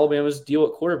Alabama's deal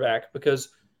at quarterback? Because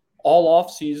all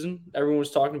offseason, everyone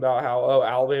was talking about how,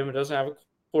 Alabama doesn't have a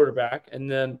quarterback. And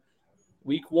then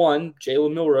week 1,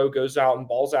 Jalen Milroe goes out and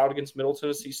balls out against Middle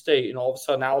Tennessee State, and all of a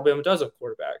sudden Alabama does have a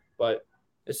quarterback. But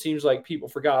it seems like people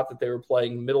forgot that they were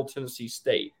playing Middle Tennessee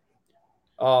State.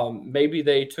 Maybe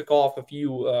they took off a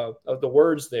few of the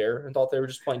words there and thought they were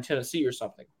just playing Tennessee or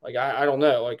something. Like, I don't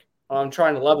know. Like, I'm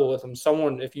trying to level with them.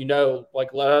 Someone, if you know,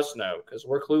 like, let us know, because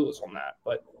we're clueless on that.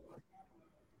 But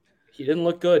he didn't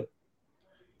look good.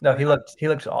 No, he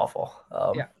looks awful.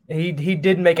 Yeah. He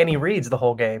didn't make any reads the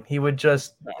whole game. He would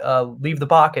just leave the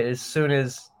pocket as soon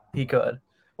as he could.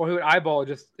 Or he would eyeball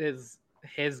just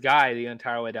his guy the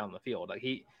entire way down the field. Like,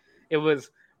 it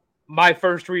was, my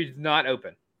first read's not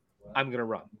open, I'm going to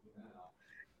run.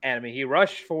 And I mean, he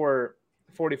rushed for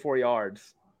 44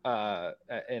 yards.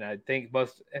 And I think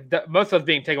most of us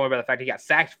being taken away by the fact he got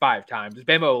sacked 5 times. This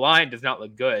Bama line does not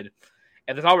look good.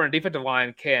 And this Auburn defensive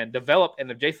line can develop, and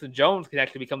if Jason Jones can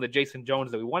actually become the Jason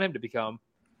Jones that we want him to become,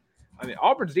 I mean,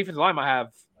 Auburn's defensive line might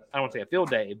have, I don't want to say a field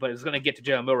day, but it's going to get to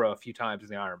Jalen Milroe a few times in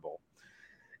the Iron Bowl.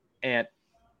 And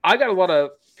I got a lot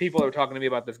of people that were talking to me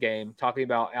about this game, talking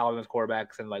about Alabama's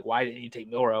quarterbacks and, like, why didn't you take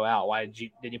Milroe out? Why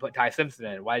didn't you put Ty Simpson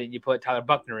in? Why didn't you put Tyler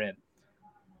Buckner in?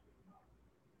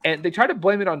 And they try to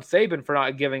blame it on Saban for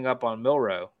not giving up on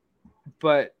Milroe.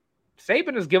 But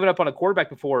Saban has given up on a quarterback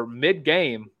before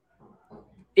mid-game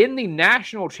in the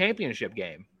national championship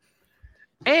game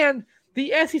and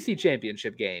the SEC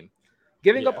championship game,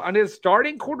 giving up on his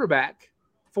starting quarterback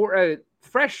for a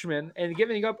freshman and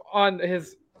giving up on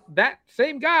that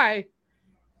same guy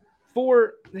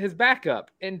for his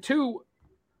backup in 2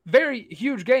 very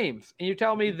huge games. And you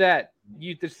tell me that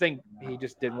you just think he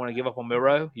just didn't want to give up on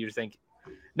Milroe? You just think,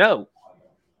 no,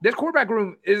 this quarterback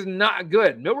room is not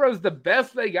good. Milroe's the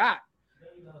best they got.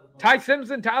 Ty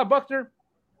Simpson, Tyler Buckner,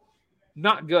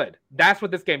 not good. That's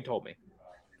what this game told me.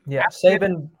 Yeah,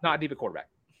 Saban not deep at quarterback.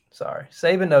 Sorry,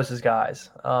 Saban knows his guys.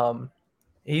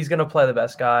 He's going to play the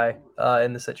best guy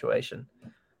in the situation,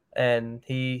 and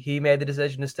he made the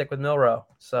decision to stick with Milroe.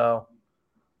 So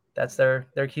that's their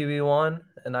QB1,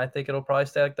 and I think it'll probably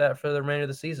stay like that for the remainder of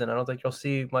the season. I don't think you'll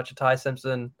see much of Ty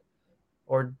Simpson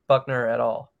or Buckner at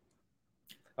all.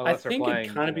 I think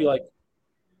it'd kind of be like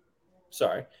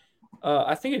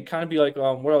I think it'd kind of be like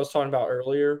what I was talking about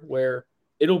earlier, where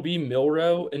it'll be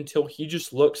Milroe until he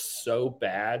just looks so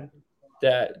bad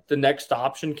that the next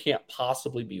option can't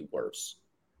possibly be worse.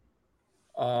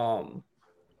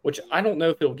 Which I don't know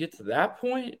if it'll get to that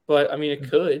point, but I mean, it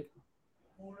could.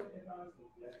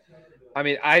 I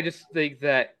mean, I just think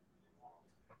that,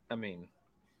 I mean,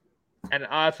 and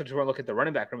I also just want to look at the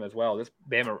running back room as well. This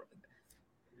Bama,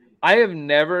 I have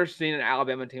never seen an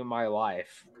Alabama team in my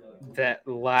life that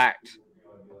lacked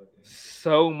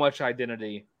so much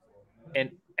identity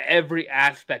in every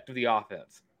aspect of the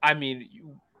offense. I mean,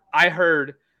 I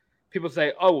heard people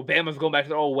say, "Oh, well, Bama's going back to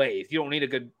their old ways. You don't need a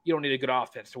good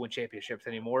offense to win championships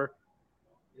anymore."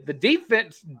 The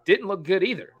defense didn't look good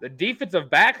either. The defensive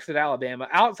backs at Alabama,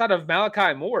 outside of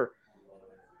Malachi Moore,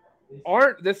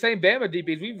 aren't the same Bama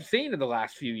DBs we've seen in the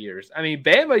last few years. I mean,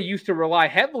 Bama used to rely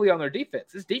heavily on their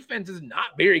defense. This defense is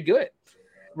not very good.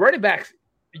 Running backs,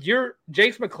 your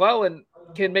Jace McClellan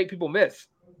can make people miss.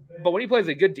 But when he plays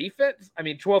a good defense, I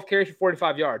mean, 12 carries for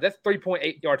 45 yards. That's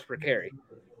 3.8 yards per carry.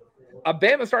 A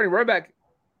Bama starting running back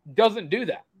doesn't do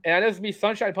that. And I know this is me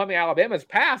sunshine pumping Alabama's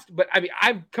past, but I mean,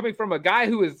 I'm coming from a guy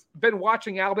who has been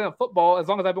watching Alabama football as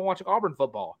long as I've been watching Auburn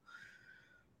football.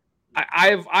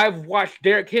 I've watched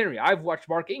Derrick Henry. I've watched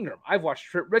Mark Ingram. I've watched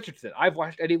Trent Richardson. I've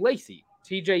watched Eddie Lacy,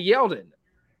 TJ Yeldon,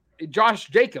 Josh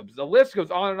Jacobs. The list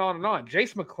goes on and on and on.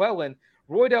 Jace McClellan,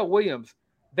 Roydell Williams.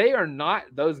 They are not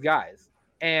those guys.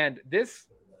 And this,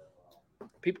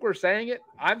 people are saying it.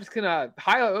 I'm just going to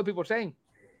highlight what people are saying.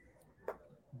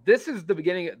 This is the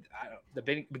beginning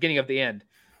of the end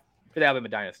for the Alabama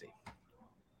dynasty.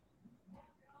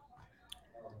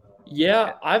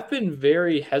 Yeah, I've been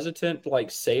very hesitant to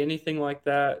say anything like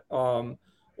that,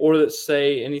 or that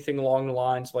say anything along the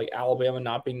lines like Alabama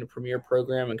not being the premier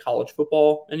program in college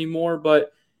football anymore.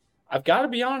 But I've got to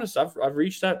be honest, I've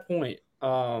reached that point.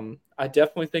 I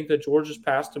definitely think that Georgia's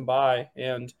passed them by,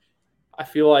 and I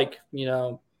feel like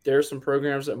there's some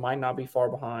programs that might not be far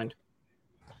behind.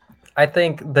 I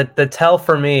think that the tell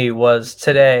for me was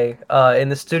today in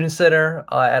the Student Center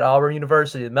at Auburn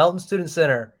University, the Melton Student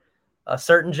Center. A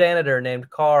certain janitor named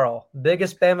Carl,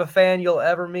 biggest Bama fan you'll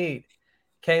ever meet,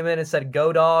 came in and said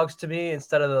 "Go Dogs" to me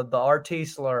instead of the RT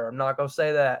slur. I'm not gonna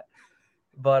say that,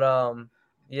 but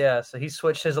yeah. So he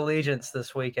switched his allegiance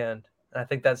this weekend, and I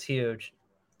think that's huge.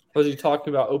 Was he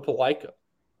talking about Opelika?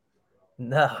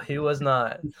 No, he was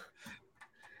not.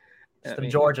 It's the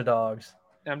Georgia Dogs.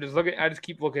 I'm just looking. I just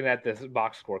keep looking at this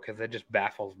box score because it just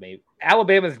baffles me.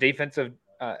 Alabama's defensive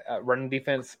running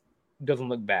defense doesn't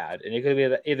look bad, and it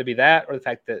could either be that or the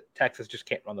fact that Texas just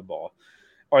can't run the ball,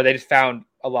 or they just found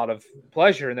a lot of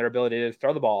pleasure in their ability to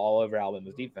throw the ball all over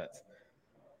Alabama's defense.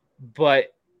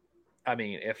 But I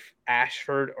mean, if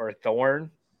Ashford or Thorne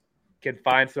can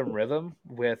find some rhythm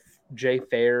with Jay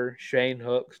Fair, Shane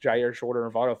Hooks, Jair Shorter,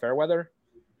 and Votto Fairweather,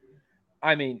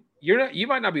 I mean, you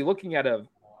might not be looking at a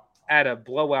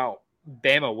blowout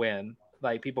Bama win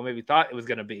like people maybe thought it was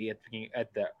going to be at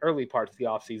the early parts of the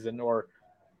offseason, or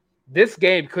this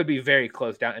game could be very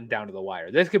close down to the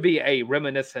wire. This could be a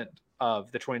reminiscent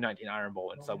of the 2019 Iron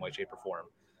Bowl in some way, shape, or form.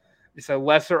 It's a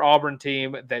lesser Auburn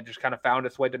team that just kind of found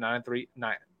its way to 8-3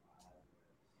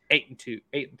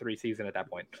 season at that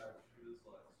point.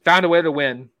 Found a way to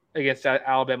win against an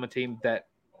Alabama team that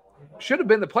should have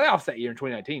been the playoffs that year in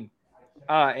 2019.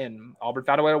 And Auburn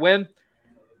found a way to win.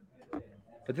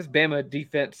 But this Bama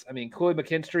defense, I mean, Cooley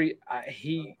McKinstry,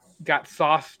 he got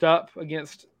sauced up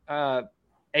against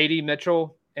A.D.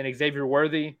 Mitchell and Xavier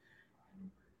Worthy.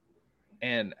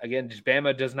 And again, just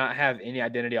Bama does not have any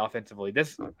identity offensively. The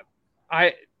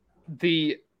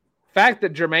fact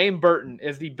that Jermaine Burton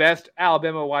is the best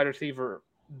Alabama wide receiver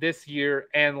this year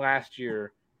and last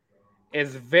year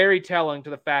is very telling to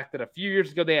the fact that a few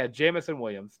years ago they had Jamison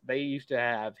Williams. They used to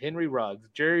have Henry Ruggs,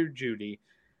 Jerry Jeudy,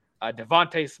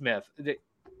 Devontae Smith,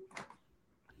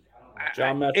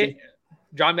 John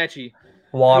Mechie,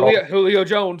 Waddle. Julio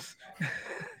Jones.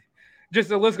 Just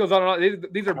the list goes on and on.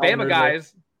 These are Bama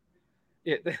guys.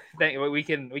 Yeah, we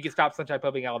can stop Sunshine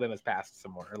Pumping Alabama's past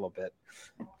some more a little bit.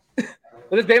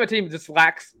 But this Bama team just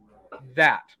lacks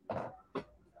that.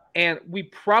 And we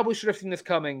probably should have seen this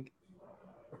coming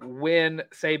when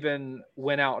Saban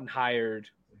went out and hired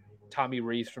Tommy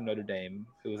Rees from Notre Dame,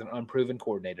 who was an unproven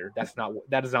coordinator. That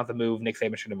is not the move Nick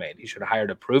Saban should have made. He should have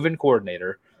hired a proven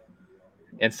coordinator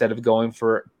instead of going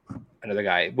for another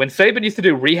guy. When Saban used to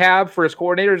do rehab for his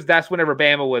coordinators, that's whenever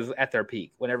Bama was at their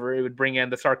peak. Whenever he would bring in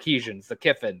the Sarkisians, the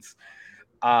Kiffins,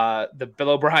 the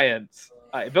Bill O'Briens.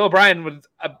 Bill O'Brien was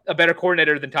a better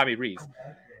coordinator than Tommy Rees.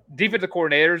 Defensive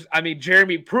coordinators, I mean,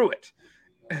 Jeremy Pruitt.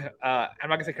 I'm not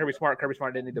going to say Kirby Smart. Kirby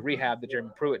Smart didn't need the rehab that Jeremy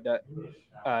Pruitt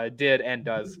did and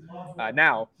does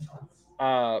now.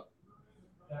 But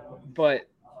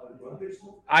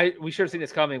we should have seen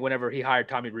this coming whenever he hired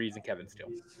Tommy Rees and Kevin Steele.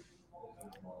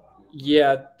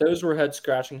 Yeah, those were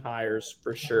head-scratching hires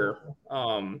for sure.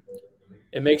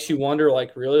 It makes you wonder,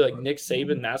 really, Nick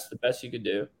Saban, that's the best you could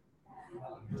do.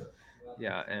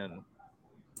 Yeah, and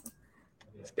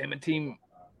this Bama team,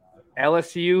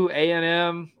 LSU,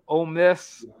 A&M, Ole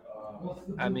Miss,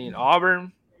 I mean,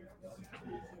 Auburn.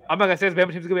 I'm not gonna say this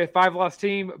Bama team's gonna be a 5-loss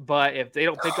team, but if they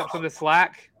don't pick up some of the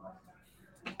slack,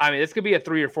 I mean, this could be a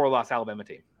 3 or 4-loss Alabama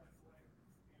team.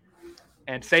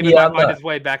 And Saban might find his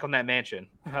way back on that mansion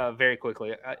very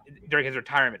quickly during his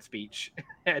retirement speech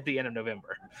at the end of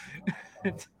November.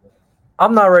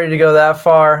 I'm not ready to go that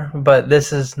far, but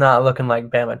this is not looking like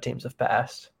Bama teams have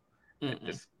passed.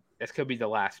 This could be the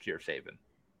last year of Saban.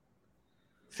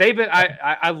 Saban,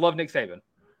 I love Nick Saban.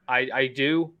 I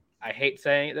do. I hate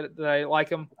saying that I like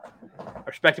him. I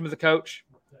respect him as a coach.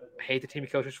 I hate the team he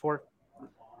coaches for.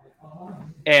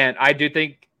 And I do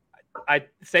think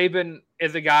Saban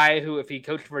is a guy who, if he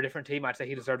coached for a different team, I'd say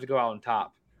he deserves to go out on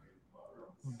top.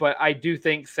 But I do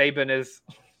think Saban is,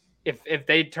 if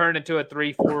they turn into a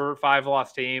 3, 4,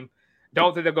 5-loss team,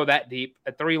 don't think they'll go that deep.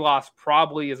 A 3-loss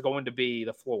probably is going to be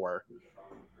the floor.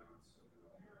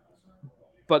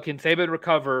 But can Saban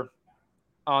recover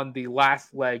on the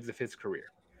last legs of his career?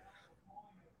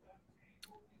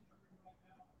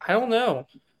 I don't know.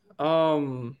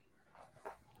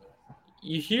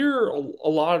 You hear a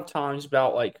lot of times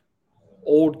about like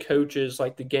old coaches,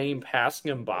 like the game passing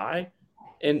them by.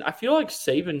 And I feel like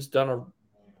Saban's done a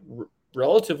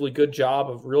relatively good job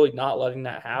of really not letting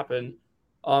that happen.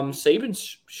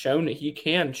 Saban's shown that he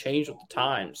can change with the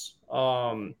times.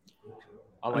 That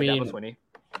was Winnie.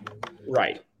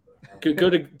 Right. Good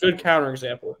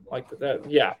counterexample like that.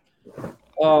 Yeah.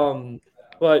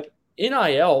 But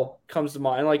NIL comes to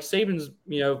mind. Like Saban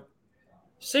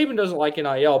doesn't like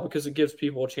NIL because it gives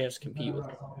people a chance to compete with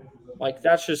him. Like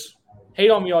that's just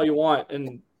hate on me all you want,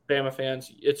 and Bama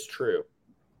fans, it's true.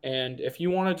 And if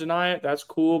you want to deny it, that's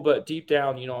cool. But deep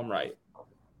down, you know I'm right.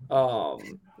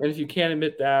 And if you can't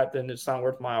admit that, then it's not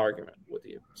worth my argument with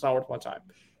you. It's not worth my time.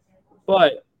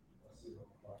 But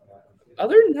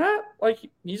other than that, like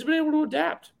he's been able to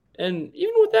adapt. And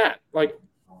even with that, like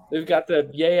they've got the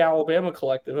Yay Alabama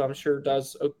collective, I'm sure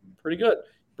does pretty good.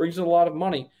 Brings in a lot of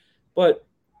money. But,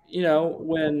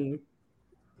 when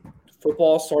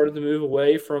football started to move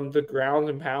away from the ground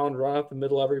and pound, run up the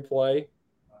middle every play,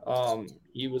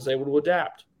 he was able to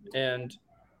adapt. And,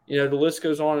 the list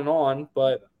goes on.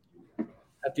 But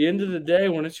at the end of the day,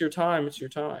 when it's your time, it's your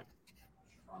time.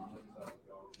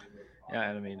 Yeah,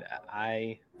 I mean,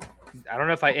 I don't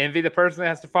know if I envy the person that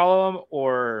has to follow him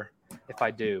or if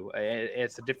I do.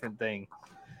 It's a different thing.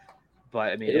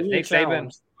 But, I mean, if Nick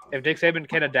Saban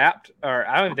can adapt, or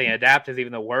I don't even think adapt is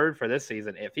even the word for this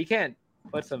season, if he can't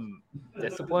put some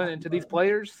discipline into these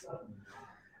players,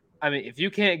 I mean, if you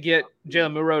can't get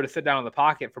Jalen Murrow to sit down in the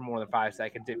pocket for more than 5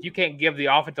 seconds, if you can't give the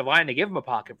offensive line to give him a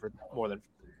pocket for more than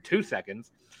 2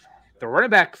 seconds, the running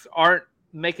backs aren't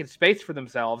making space for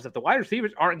themselves, if the wide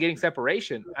receivers aren't getting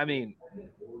separation, I mean,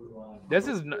 this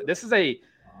is a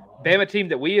Bama team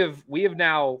that we have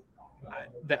now,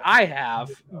 that I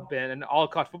have been, and all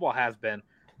college football has been,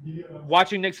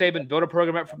 watching Nick Saban build a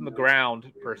program up from the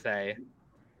ground, per se,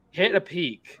 hit a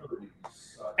peak,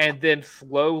 and then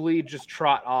slowly just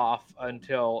trot off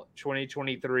until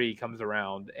 2023 comes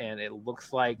around, and it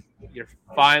looks like you're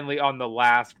finally on the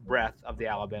last breath of the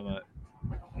Alabama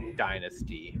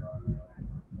dynasty.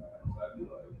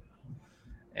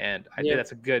 And I think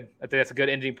that's a good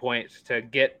ending point to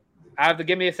get out of the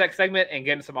Give Me a Sec segment and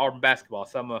get into some Auburn basketball.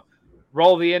 So I'm gonna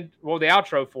roll the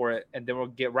outro for it, and then we'll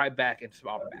get right back into some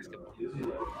Auburn basketball.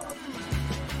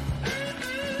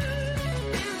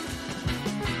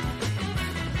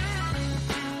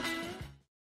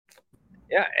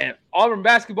 Yeah, and Auburn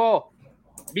basketball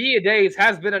media days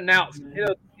has been announced.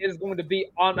 It is going to be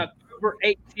on October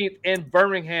 18th in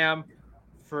Birmingham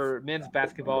for men's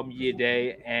basketball media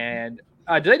day. And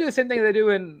do they do the same thing they do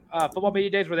in football media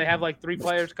days, where they have like 3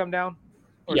 players come down?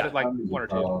 Or is it like 1 or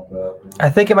 2? I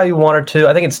think it might be 1 or 2.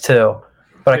 I think it's 2,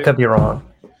 but 2. I could be wrong.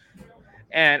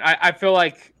 And I feel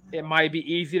like it might be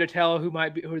easy to tell who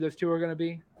those 2 are going to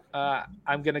be.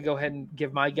 I'm going to go ahead and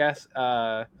give my guess.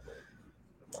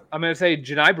 I'm going to say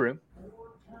Janai Broom,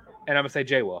 and I'm going to say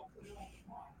Jay Will.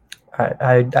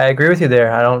 I agree with you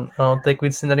there. I don't think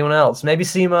we'd send anyone else. Maybe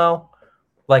Simo,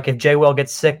 like if Jay Will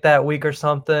gets sick that week or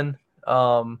something.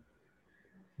 But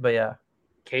yeah,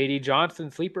 Katie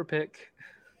Johnson sleeper pick.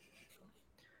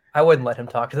 I wouldn't let him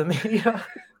talk to the media.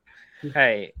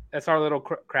 Hey, that's our little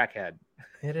crackhead.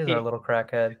 It is our little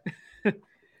crackhead.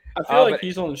 I feel like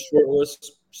he's on the short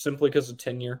list simply because of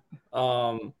tenure.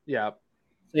 Yeah.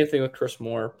 Same thing with Chris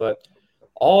Moore, but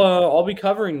I'll be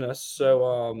covering this.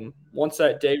 So once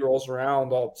that day rolls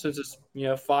around, since it's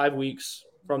 5 weeks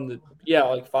from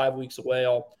 5 weeks away,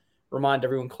 I'll remind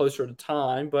everyone closer to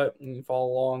time. But you can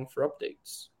follow along for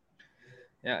updates.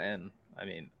 Yeah, and I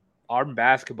mean Auburn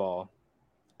basketball.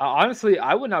 Honestly,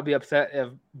 I would not be upset if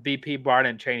BP brought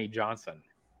in Chaney Johnson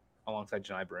alongside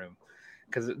Janai Broom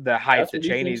because the height That's that what he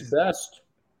thinks Chaney's best.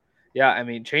 Yeah, I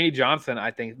mean, Chaney Johnson,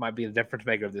 I think, might be the difference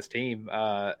maker of this team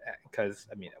because,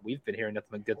 I mean, we've been hearing nothing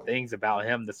but good things about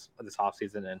him this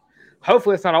offseason, and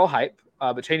hopefully it's not all hype,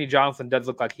 but Chaney Johnson does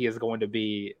look like he is going to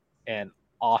be an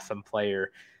awesome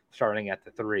player starting at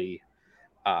the 3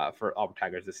 for Auburn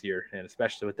Tigers this year, and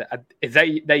especially with that. Is that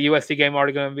USC game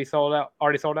already going to be sold out?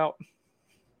 Already sold out?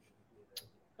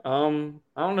 I don't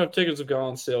know if tickets have gone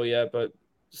on sale yet, but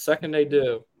the second they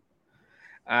do.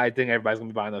 I think everybody's going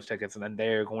to be buying those tickets, and then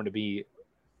they're going to be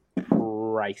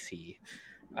pricey,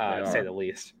 to say the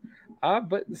least. But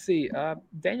let's see.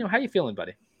 Daniel, how you feeling,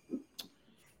 buddy?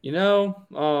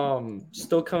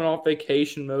 Still coming off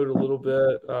vacation mode a little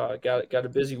bit. Got a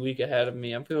busy week ahead of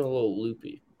me. I'm feeling a little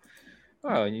loopy.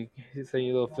 Oh, and you say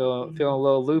you're feeling a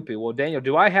little loopy. Well, Daniel,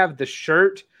 do I have the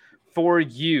shirt for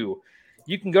you?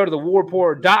 You can go to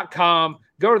thewarreport.com,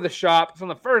 go to the shop. It's on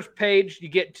the first page. You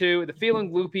get to the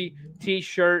Feeling Loopy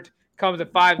t-shirt. Comes in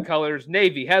 5 colors: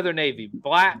 navy, heather navy,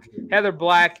 black, heather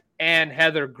black, and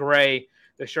heather gray.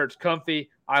 The shirt's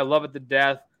comfy. I love it to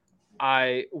death.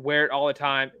 I wear it all the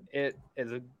time. It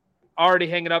is already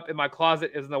hanging up in my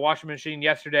closet. It was in the washing machine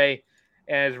yesterday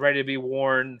and is ready to be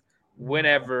worn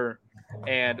whenever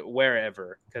and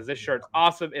wherever because this shirt's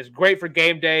awesome. It's great for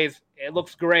game days. It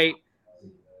looks great.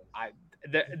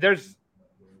 What's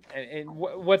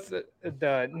the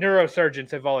neurosurgeons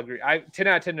have all agreed. 10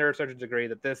 out of 10 neurosurgeons agree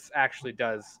that this actually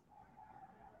does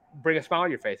bring a smile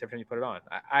on your face every time you put it on.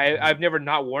 I've never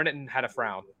not worn it and had a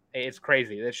frown. It's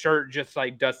crazy. The shirt just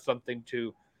like does something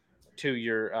to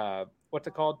your what's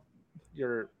it called?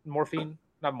 Your morphine?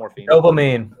 Not morphine.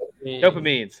 Dopamine.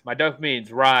 Dopamines. My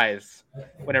dopamines rise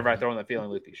whenever I throw on the Feeling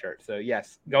Loopy shirt. So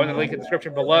yes, go in the link in the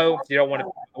description below. If you don't want to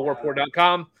go to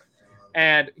warreport.com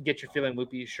and get your Feeling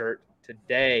Loopy shirt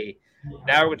today.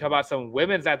 Now we're going to talk about some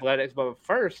women's athletics, but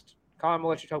first, Colin, I'm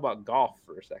going to let you talk about golf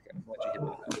for a second.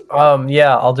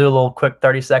 Yeah, I'll do a little quick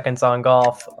 30 seconds on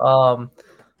golf.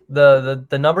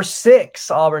 The number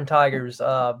 6 Auburn Tigers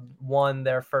won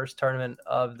their first tournament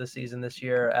of the season this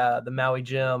year at the Maui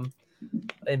Gym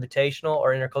Invitational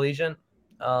or Intercollegiate.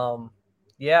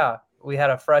 Yeah, we had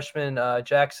a freshman,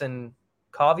 Jackson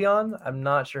Cavion. I'm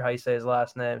not sure how you say his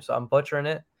last name, so I'm butchering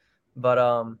it.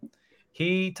 But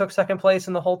he took second place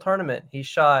in the whole tournament. He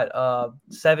shot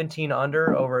 17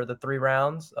 under over the 3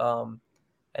 rounds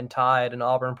and tied an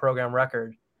Auburn program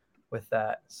record with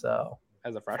that. So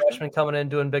as a freshman coming in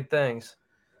doing big things.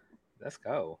 Let's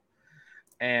go.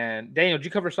 And Daniel, did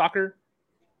you cover soccer?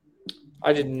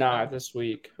 I did not this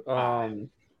week.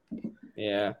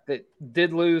 Yeah. They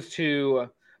did lose to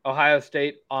Ohio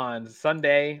State on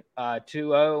Sunday,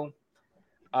 2-0.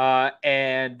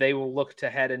 And they will look to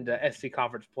head into SC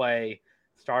Conference play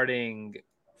starting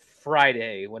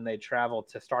Friday when they travel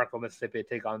to Starkville, Mississippi to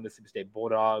take on Mississippi State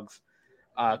Bulldogs.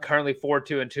 Currently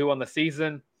 4-2-2 on the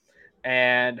season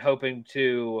and hoping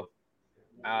to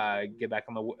get back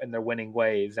in their winning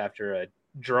ways after a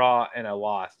draw and a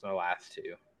loss in the last 2.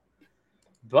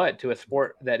 But to a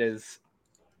sport that is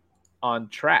on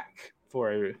track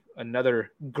for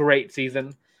another great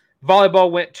season. Volleyball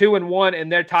went 2-1 in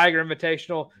their Tiger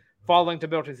Invitational, falling to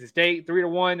Middle Tennessee State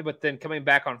 3-1, but then coming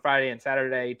back on Friday and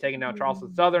Saturday, taking down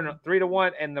Charleston Southern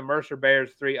 3-1 and the Mercer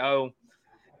Bears 3-0,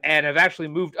 and have actually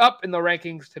moved up in the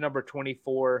rankings to number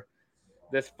 24.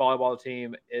 This volleyball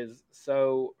team is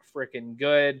so freaking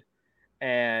good,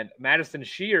 and Madison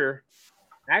Shear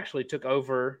actually took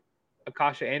over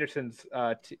Akasha Anderson's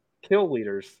kill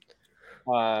leaders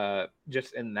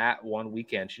just in that one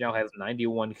weekend. She now has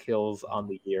 91 kills on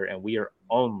the year, and we are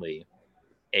only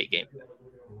 8 games in.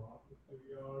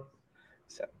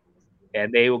 So,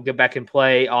 and they will get back and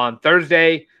play on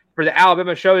Thursday for the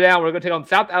Alabama Showdown. We're going to take on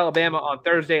South Alabama on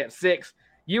Thursday at 6,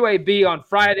 UAB on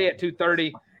Friday at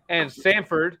 2:30, and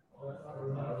Sanford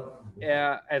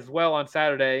as well on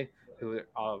Saturday. Who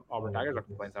Auburn Tigers are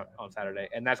playing on Saturday,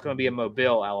 and that's going to be in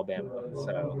Mobile, Alabama.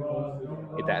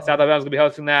 So get that. South Alabama's going to be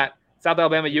hosting that. South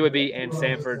Alabama, UAB, and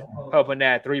Sanford hoping to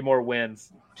add 3 more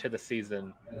wins to the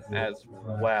season as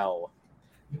well.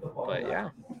 But yeah,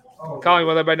 Colin,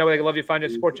 let everybody know where they can love you, find you,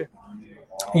 support you.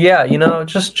 Yeah,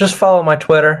 just follow my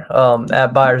Twitter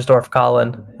at Beyersdorf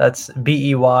Colin. That's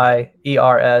BEYERSDORF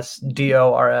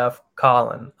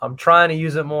Colin. I'm trying to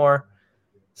use it more,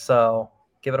 so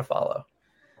give it a follow.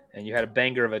 And you had a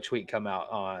banger of a tweet come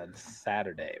out on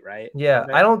Saturday, right? Yeah,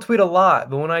 I don't tweet a lot,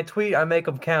 but when I tweet, I make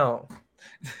them count.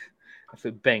 That's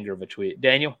a banger of a tweet.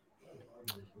 Daniel?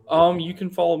 You can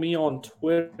follow me on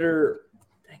Twitter.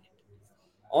 Dang it.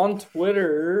 On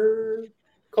Twitter,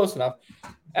 close enough.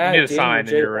 You need a sign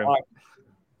in your room.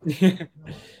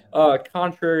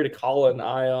 Contrary to Colin,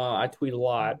 I tweet a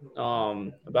lot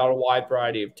about a wide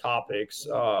variety of topics.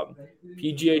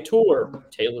 PGA Tour,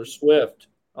 Taylor Swift,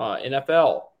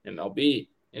 NFL, MLB,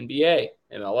 NBA,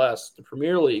 MLS, the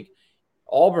Premier League,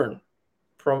 Auburn,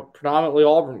 predominantly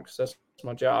Auburn because that's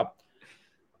my job.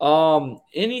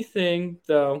 Anything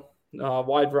though,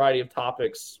 wide variety of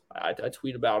topics. I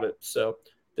tweet about it, so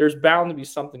there's bound to be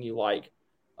something you like.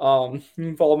 You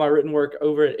can follow my written work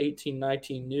over at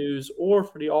 1819 News or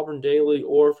for the Auburn Daily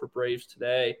or for Braves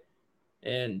Today.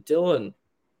 And Dylan,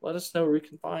 let us know where we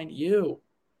can find you.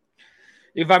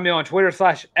 You can find me on Twitter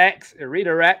 /X,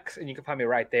 Redirects, and you can find me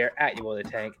right there at Yaboy the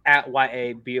Tank, at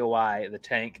YABOY the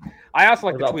Tank. I also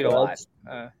like to tweet Threads?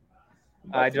 A lot.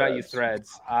 I do not use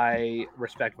Threads. I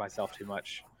respect myself too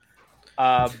much.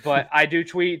 But I do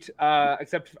tweet,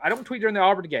 except I don't tweet during the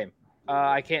Auburn game.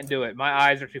 I can't do it. My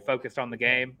eyes are too focused on the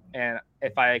game, and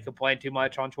if I complain too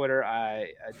much on Twitter,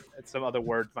 some other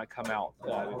words might come out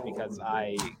because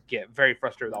I get very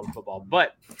frustrated with Auburn football.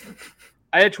 But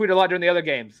I did tweet a lot during the other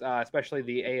games, especially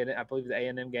the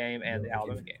A&M game and the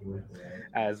Alabama game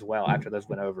as well after those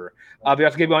went over. We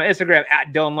also give you on Instagram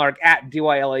at Dylan Lark, at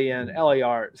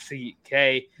DYLANLARCK.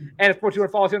 And of course, you want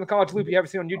to follow us here on the College Loop. If you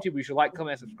haven't seen on YouTube, you should like,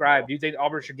 comment, and subscribe. Do you think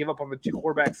Auburn should give up on the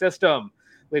 2-quarterback system?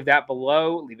 Leave that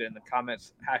below. Leave it in the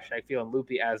comments. Hashtag feeling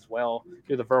loopy as well.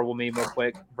 Do the verbal meme real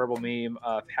quick. Verbal meme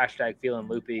of hashtag feeling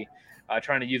loopy.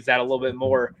 Trying to use that a little bit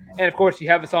more. And of course, you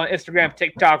have us on Instagram,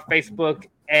 TikTok, Facebook,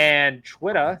 and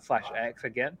Twitter /X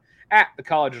again at the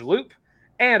College Loop.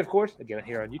 And of course, again,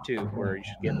 here on YouTube, where you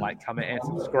should get like, comment, and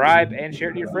subscribe, and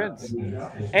share it to your friends.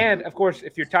 And of course,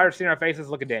 if you're tired of seeing our faces,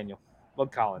 look at Daniel.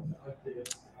 Look, Colin.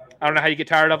 I don't know how you get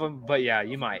tired of them, but yeah,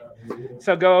 you might.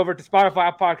 So go over to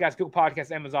Spotify Podcast, Google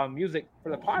Podcasts, Amazon Music for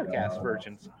the podcast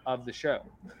versions of the show.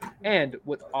 And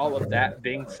with all of that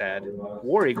being said,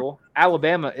 War Eagle,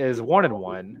 Alabama is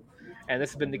 1-1, and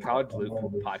this has been the College Loop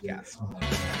Podcast.